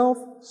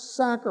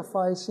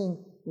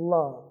self-sacrificing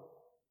love.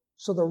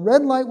 So the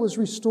red light was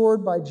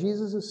restored by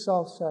Jesus'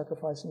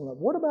 self-sacrificing love.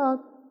 What about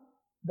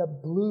the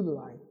blue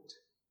light?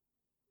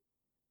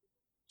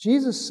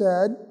 Jesus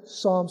said,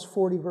 Psalms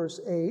 40 verse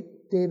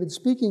 8, David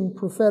speaking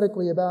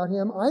prophetically about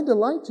him, I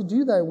delight to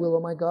do thy will, O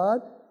my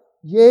God.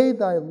 Yea,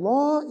 thy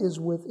law is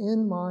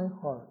within my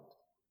heart.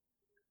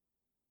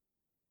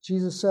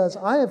 Jesus says,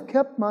 I have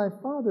kept my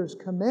Father's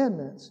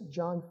commandments,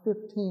 John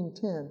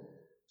 15:10.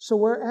 So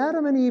where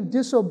Adam and Eve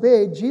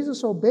disobeyed,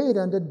 Jesus obeyed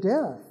unto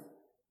death.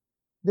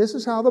 This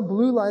is how the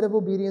blue light of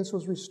obedience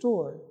was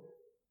restored.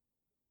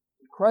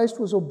 Christ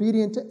was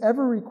obedient to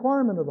every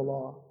requirement of the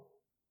law.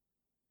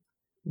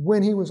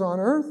 When he was on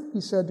earth, he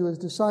said to his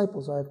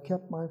disciples, I have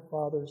kept my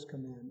Father's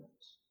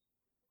commandments.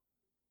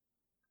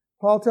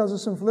 Paul tells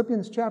us in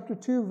Philippians chapter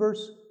 2,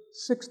 verse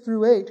 6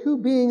 through 8, who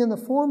being in the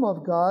form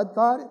of God,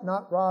 thought it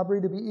not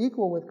robbery to be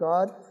equal with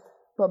God,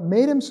 but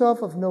made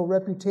himself of no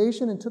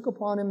reputation, and took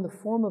upon him the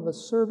form of a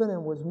servant,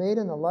 and was made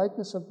in the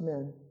likeness of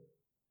men.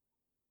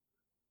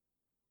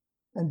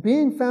 And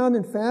being found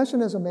in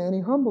fashion as a man,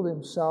 he humbled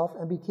himself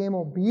and became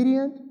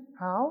obedient.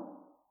 How?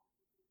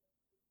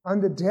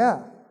 Unto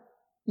death,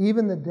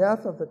 even the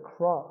death of the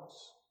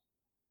cross.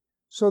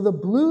 So the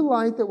blue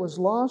light that was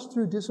lost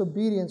through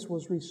disobedience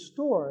was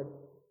restored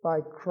by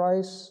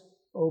Christ's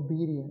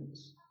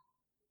obedience.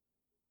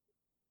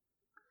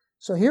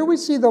 So here we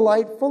see the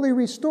light fully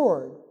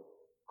restored.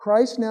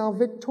 Christ, now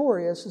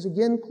victorious, is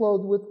again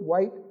clothed with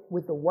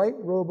the white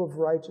robe of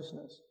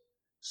righteousness.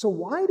 So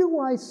why do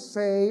I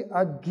say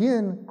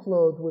again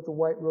clothed with the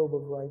white robe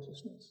of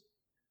righteousness?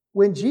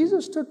 When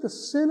Jesus took the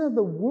sin of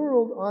the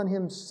world on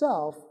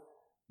himself,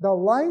 the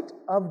light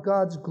of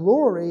God's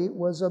glory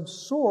was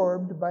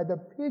absorbed by the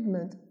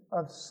pigment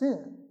of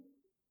sin.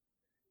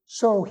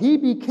 So he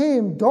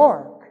became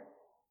dark.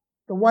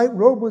 The white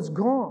robe was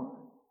gone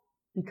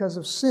because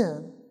of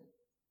sin.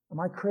 Am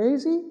I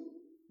crazy?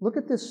 Look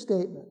at this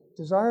statement.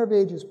 Desire of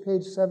Ages,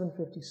 page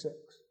 756.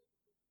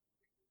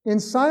 In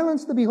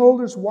silence the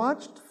beholders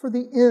watched for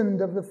the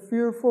end of the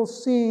fearful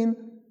scene.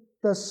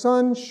 The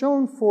sun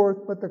shone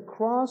forth, but the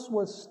cross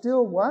was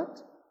still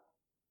what?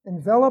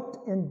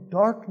 Enveloped in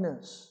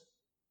darkness.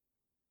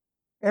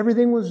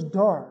 Everything was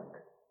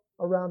dark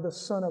around the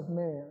Son of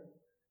Man.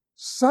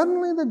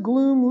 Suddenly the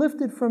gloom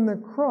lifted from the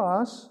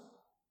cross,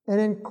 and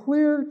in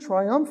clear,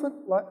 triumphant,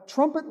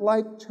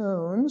 trumpet-like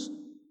tones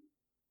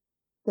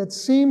that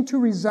seemed to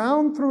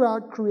resound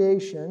throughout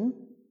creation,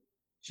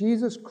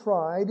 Jesus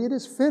cried, it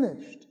is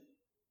finished.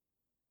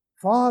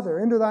 Father,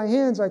 into thy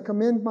hands I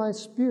commend my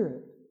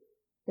spirit.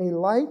 A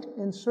light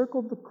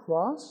encircled the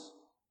cross,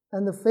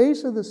 and the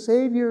face of the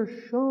Savior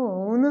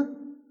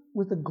shone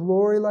with a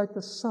glory like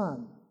the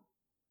sun.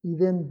 He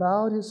then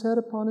bowed his head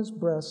upon his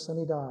breast, and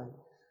he died.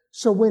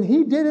 So when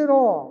he did it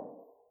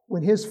all,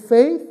 when his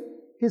faith,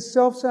 his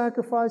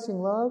self-sacrificing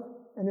love,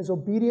 and his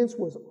obedience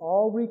was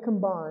all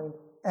recombined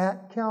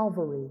at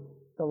Calvary,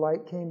 the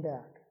light came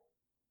back.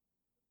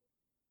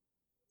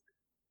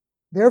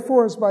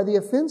 Therefore, as by the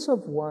offense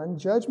of one,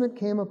 judgment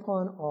came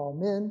upon all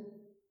men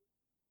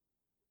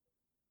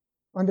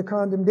unto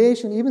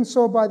condemnation, even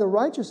so by the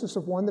righteousness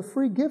of one, the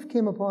free gift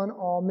came upon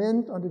all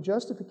men unto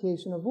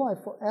justification of life.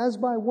 For as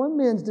by one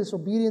man's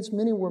disobedience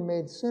many were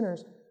made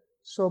sinners,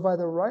 so by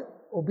the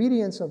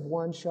obedience of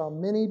one shall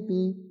many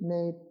be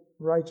made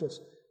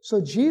righteous.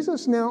 So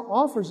Jesus now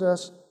offers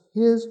us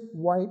his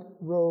white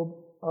robe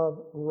of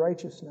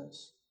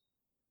righteousness.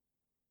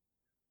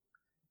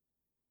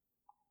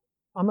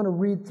 I'm going to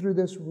read through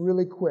this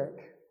really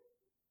quick.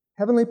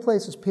 Heavenly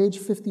Places, page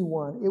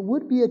 51. It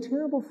would be a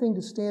terrible thing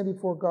to stand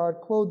before God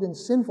clothed in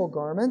sinful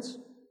garments,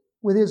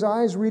 with his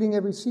eyes reading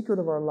every secret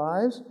of our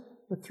lives,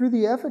 but through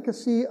the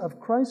efficacy of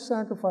Christ's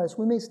sacrifice,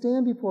 we may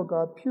stand before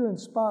God pure and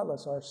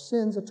spotless, our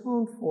sins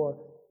atoned for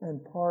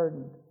and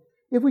pardoned.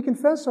 If we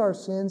confess our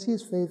sins, he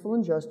is faithful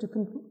and just to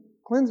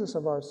cleanse us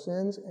of our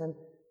sins and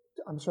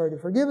to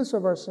forgive us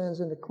of our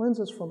sins and to cleanse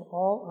us from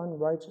all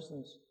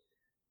unrighteousness.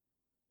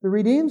 The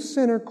redeemed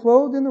sinner,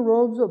 clothed in the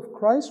robes of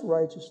Christ's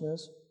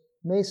righteousness,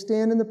 may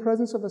stand in the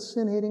presence of a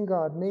sin-hating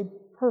God, made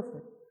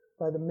perfect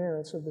by the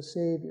merits of the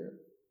Savior.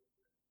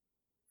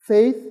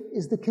 Faith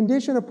is the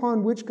condition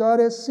upon which God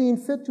has seen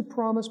fit to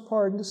promise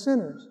pardon to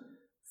sinners.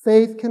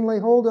 Faith can lay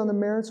hold on the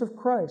merits of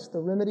Christ, the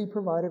remedy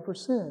provided for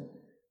sin.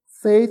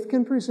 Faith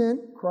can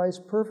present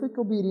Christ's perfect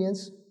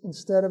obedience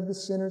instead of the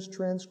sinner's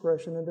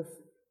transgression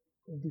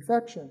and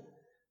defection.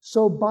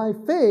 So by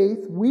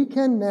faith, we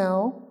can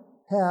now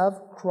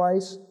have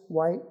Christ's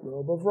white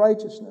robe of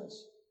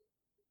righteousness.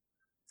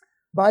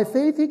 By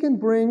faith, he can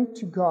bring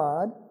to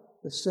God,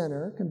 the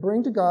sinner, can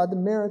bring to God the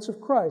merits of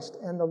Christ,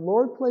 and the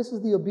Lord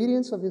places the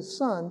obedience of his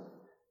Son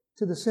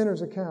to the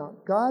sinner's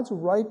account.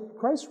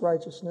 Christ's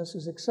righteousness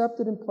is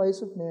accepted in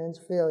place of man's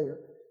failure,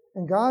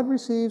 and God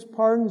receives,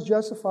 pardons,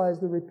 justifies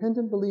the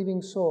repentant,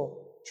 believing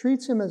soul,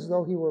 treats him as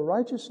though he were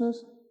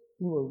righteous,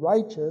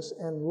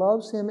 and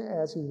loves him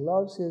as he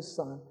loves his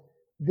Son.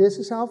 This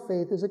is how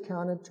faith is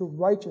accounted to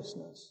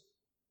righteousness.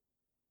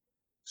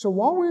 So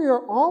while we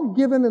are all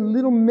given a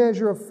little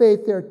measure of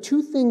faith, there are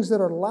two things that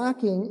are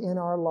lacking in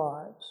our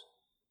lives.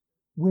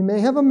 We may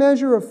have a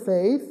measure of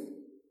faith,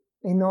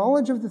 a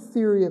knowledge of the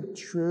theory of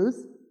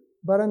truth,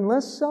 but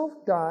unless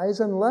self dies,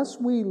 unless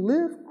we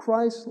live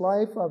Christ's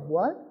life of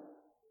what?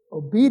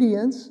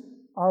 Obedience,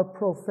 our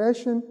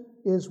profession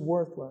is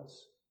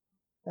worthless.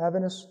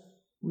 Adventist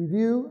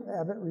Review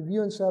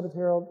and Sabbath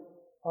Herald,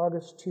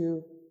 August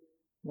 2,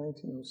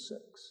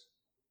 1906.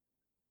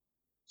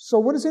 So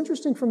what is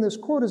interesting from this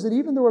quote is that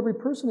even though every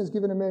person is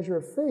given a measure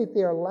of faith,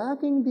 they are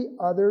lacking the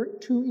other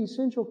two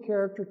essential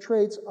character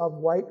traits of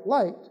white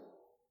light: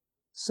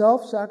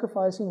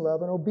 self-sacrificing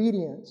love and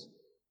obedience.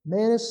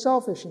 Man is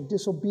selfish and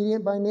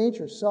disobedient by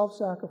nature.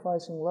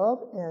 Self-sacrificing love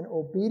and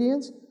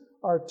obedience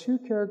are two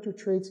character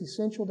traits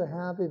essential to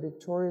have a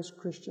victorious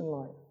Christian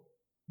life.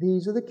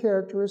 These are the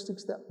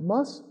characteristics that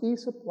must be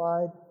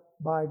supplied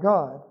by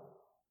God.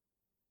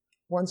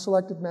 One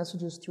Selected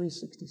Messages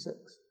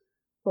 366.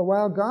 But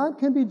while God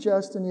can be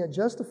just and yet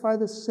justify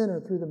the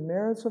sinner through the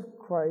merits of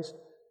Christ,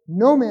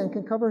 no man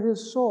can cover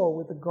his soul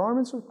with the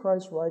garments of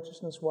Christ's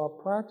righteousness while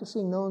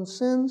practicing known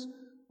sins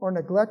or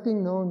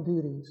neglecting known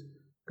duties.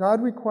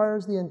 God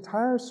requires the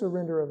entire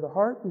surrender of the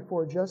heart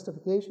before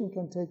justification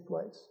can take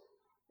place.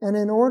 And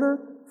in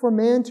order for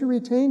man to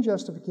retain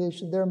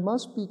justification, there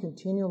must be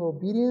continual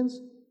obedience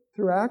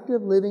through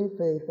active living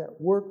faith that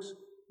works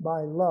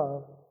by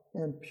love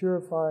and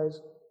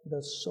purifies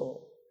the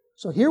soul.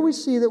 So here we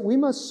see that we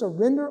must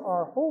surrender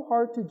our whole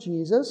heart to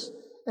Jesus,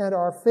 and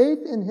our faith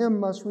in Him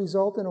must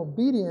result in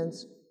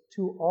obedience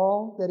to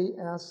all that He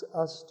asks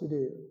us to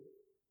do.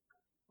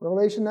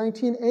 Revelation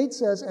 19:8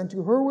 says, "And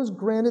to her was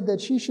granted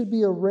that she should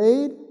be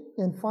arrayed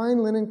in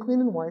fine linen,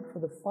 clean and white, for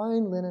the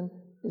fine linen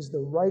is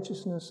the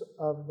righteousness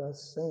of the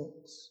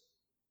saints."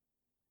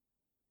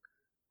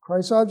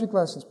 Christ's Object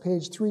Lessons,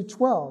 page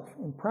 312.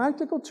 In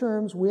practical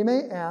terms, we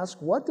may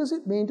ask, what does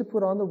it mean to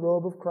put on the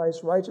robe of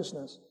Christ's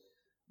righteousness?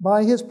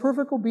 By His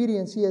perfect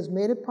obedience, He has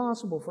made it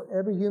possible for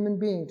every human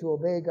being to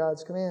obey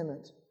God's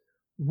commandments.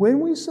 When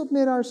we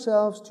submit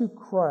ourselves to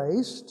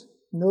Christ,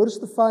 notice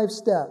the 5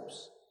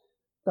 steps.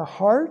 The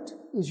heart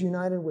is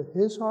united with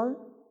His heart.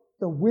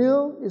 The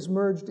will is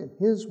merged in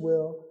His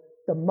will.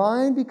 The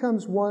mind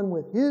becomes one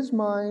with His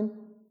mind.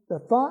 The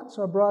thoughts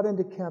are brought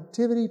into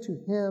captivity to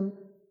Him.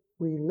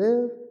 We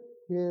live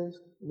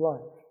His life.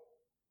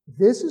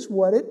 This is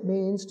what it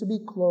means to be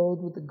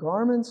clothed with the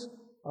garments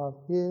of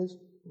His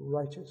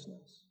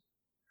righteousness.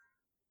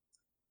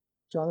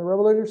 John the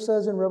Revelator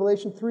says in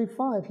Revelation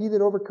 3:5, "He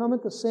that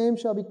overcometh, the same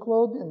shall be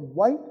clothed in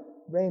white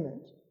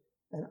raiment.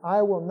 And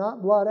I will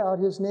not blot out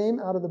his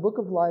name out of the book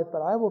of life,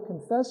 but I will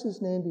confess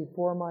his name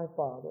before my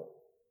Father."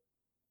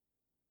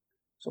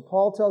 So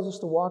Paul tells us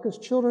to walk as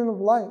children of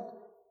light,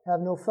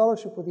 have no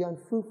fellowship with the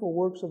unfruitful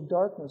works of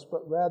darkness,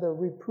 but rather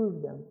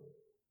reprove them.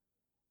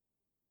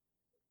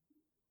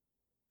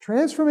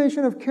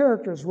 Transformation of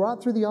character is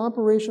wrought through the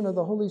operation of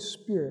the Holy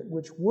Spirit,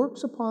 which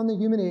works upon the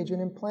human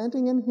agent,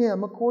 implanting in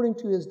him, according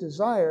to his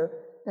desire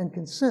and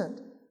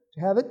consent, to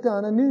have it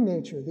done, a new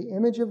nature. The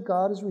image of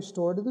God is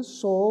restored to the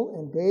soul,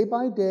 and day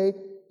by day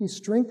he's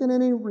strengthened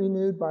and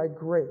renewed by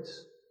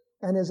grace,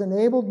 and is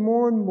enabled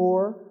more and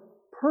more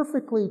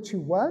perfectly to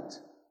what?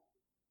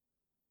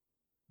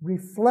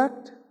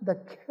 Reflect the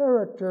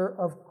character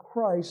of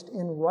Christ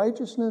in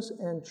righteousness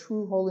and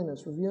true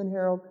holiness. Review and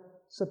Herald,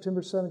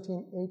 September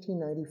 17,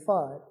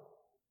 1895.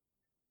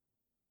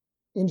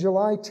 In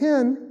July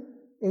 10,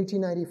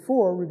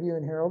 1894, Review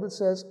and Herald, it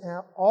says,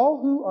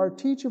 "All who are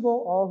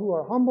teachable, all who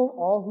are humble,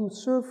 all who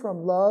serve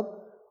from love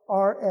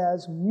are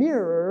as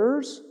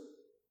mirrors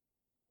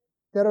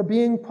that are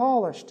being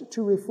polished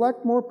to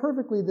reflect more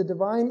perfectly the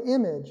divine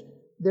image.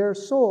 Their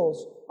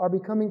souls are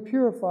becoming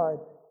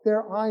purified,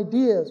 their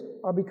ideas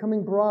are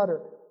becoming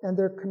broader, and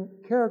their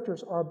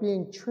characters are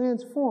being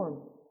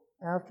transformed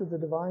after the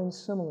divine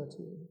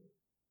similitude."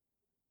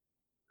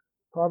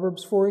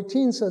 Proverbs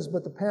 4:18 says,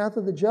 "But the path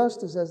of the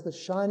just is as the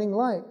shining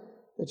light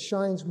that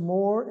shines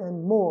more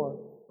and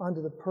more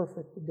unto the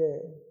perfect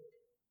day."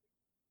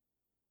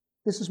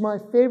 This is my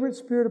favorite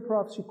Spirit of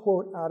Prophecy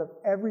quote out of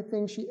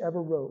everything she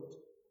ever wrote.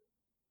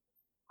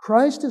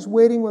 Christ is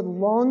waiting with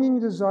longing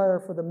desire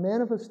for the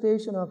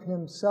manifestation of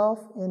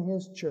Himself in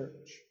His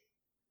church.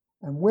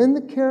 And when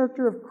the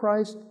character of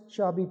Christ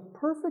shall be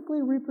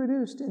perfectly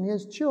reproduced in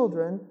His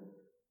children,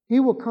 He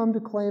will come to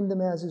claim them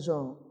as His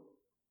own.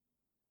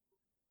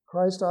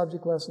 Christ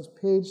Object Lessons,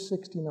 page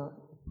 69.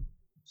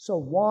 So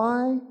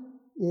why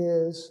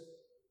is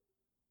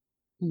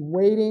He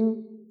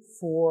waiting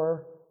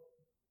for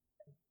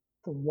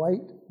the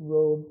white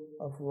robe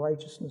of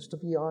righteousness to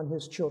be on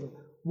His children?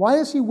 Why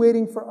is He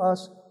waiting for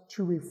us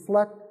to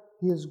reflect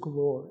His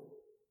glory?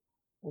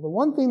 Well, the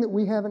one thing that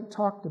we haven't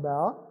talked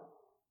about,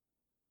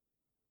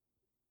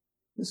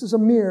 this is a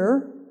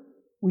mirror.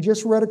 We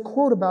just read a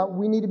quote about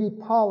we need to be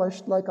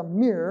polished like a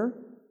mirror.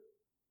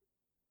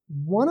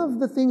 One of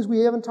the things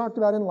we haven't talked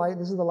about in light,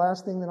 this is the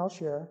last thing that I'll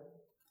share.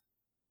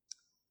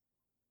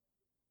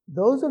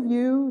 Those of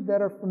you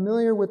that are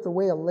familiar with the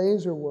way a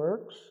laser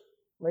works,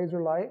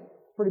 laser light,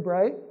 pretty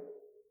bright,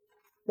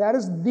 that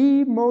is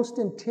the most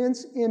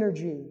intense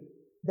energy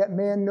that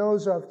man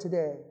knows of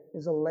today,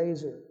 is a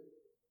laser,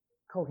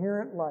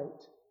 coherent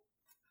light.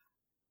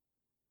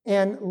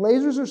 And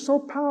lasers are so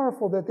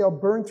powerful that they'll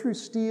burn through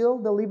steel,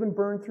 they'll even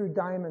burn through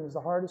diamonds, the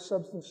hardest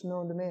substance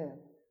known to man.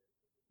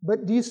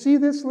 But do you see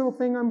this little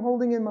thing I'm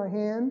holding in my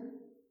hand?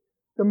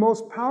 The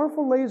most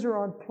powerful laser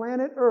on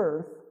planet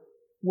Earth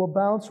will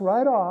bounce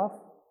right off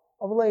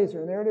of a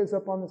laser. And there it is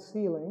up on the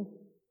ceiling.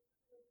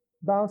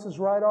 bounces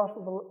right off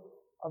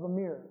of a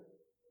mirror.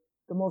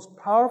 The most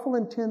powerful,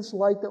 intense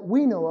light that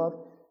we know of.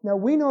 Now,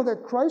 we know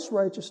that Christ's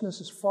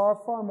righteousness is far,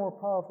 far more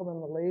powerful than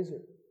the laser.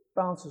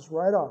 Bounces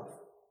right off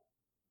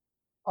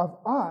of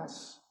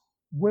us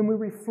when we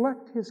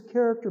reflect His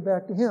character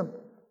back to Him.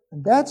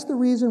 And that's the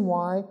reason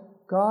why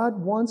God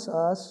wants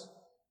us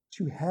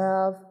to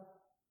have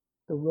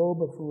the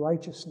robe of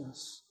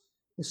righteousness,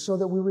 is so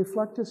that we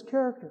reflect His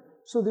character,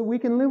 so that we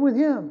can live with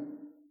Him,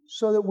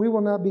 so that we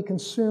will not be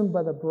consumed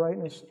by the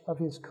brightness of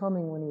His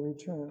coming when He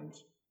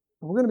returns.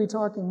 And we're going to be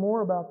talking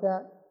more about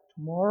that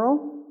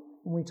tomorrow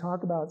when we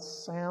talk about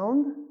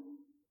sound.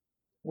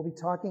 We'll be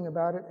talking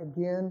about it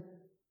again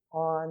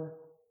on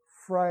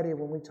Friday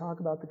when we talk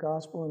about the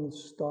gospel and the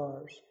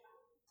stars.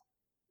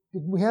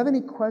 Did we have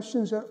any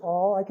questions at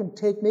all? I can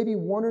take maybe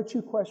one or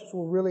two questions.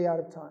 We're really out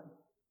of time.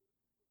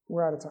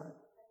 We're out of time.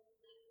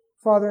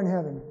 Father in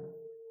heaven,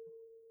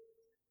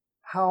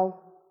 how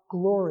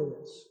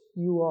glorious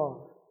you are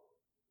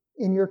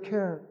in your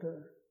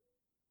character,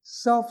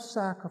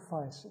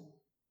 self-sacrificing,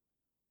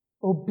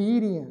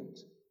 obedient,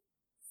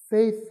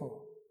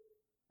 faithful,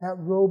 that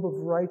robe of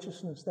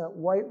righteousness, that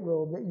white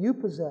robe that you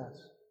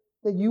possess,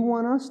 that you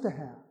want us to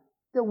have,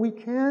 that we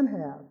can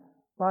have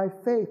by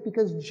faith,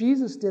 because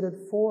Jesus did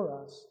it for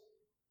us.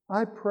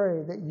 I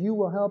pray that you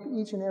will help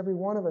each and every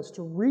one of us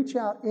to reach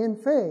out in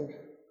faith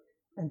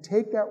and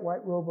take that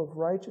white robe of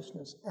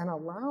righteousness and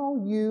allow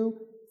you,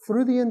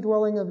 through the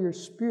indwelling of your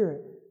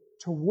Spirit,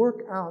 to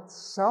work out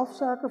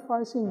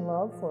self-sacrificing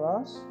love for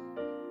us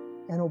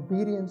and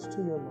obedience to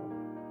your love.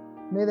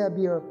 May that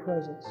be our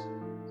presence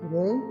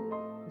today,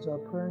 is our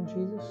prayer in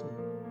Jesus' name.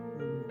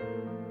 Amen.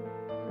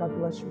 God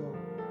bless you all.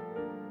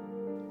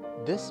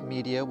 This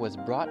media was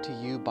brought to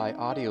you by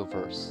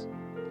Audioverse,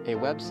 a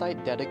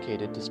website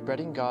dedicated to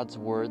spreading God's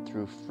Word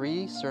through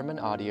free sermon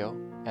audio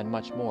and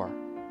much more.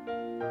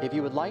 If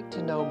you would like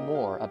to know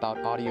more about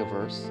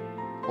Audioverse,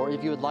 or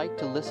if you would like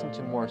to listen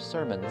to more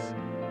sermons,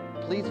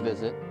 please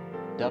visit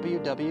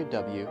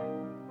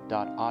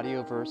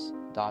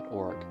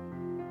www.audioverse.org.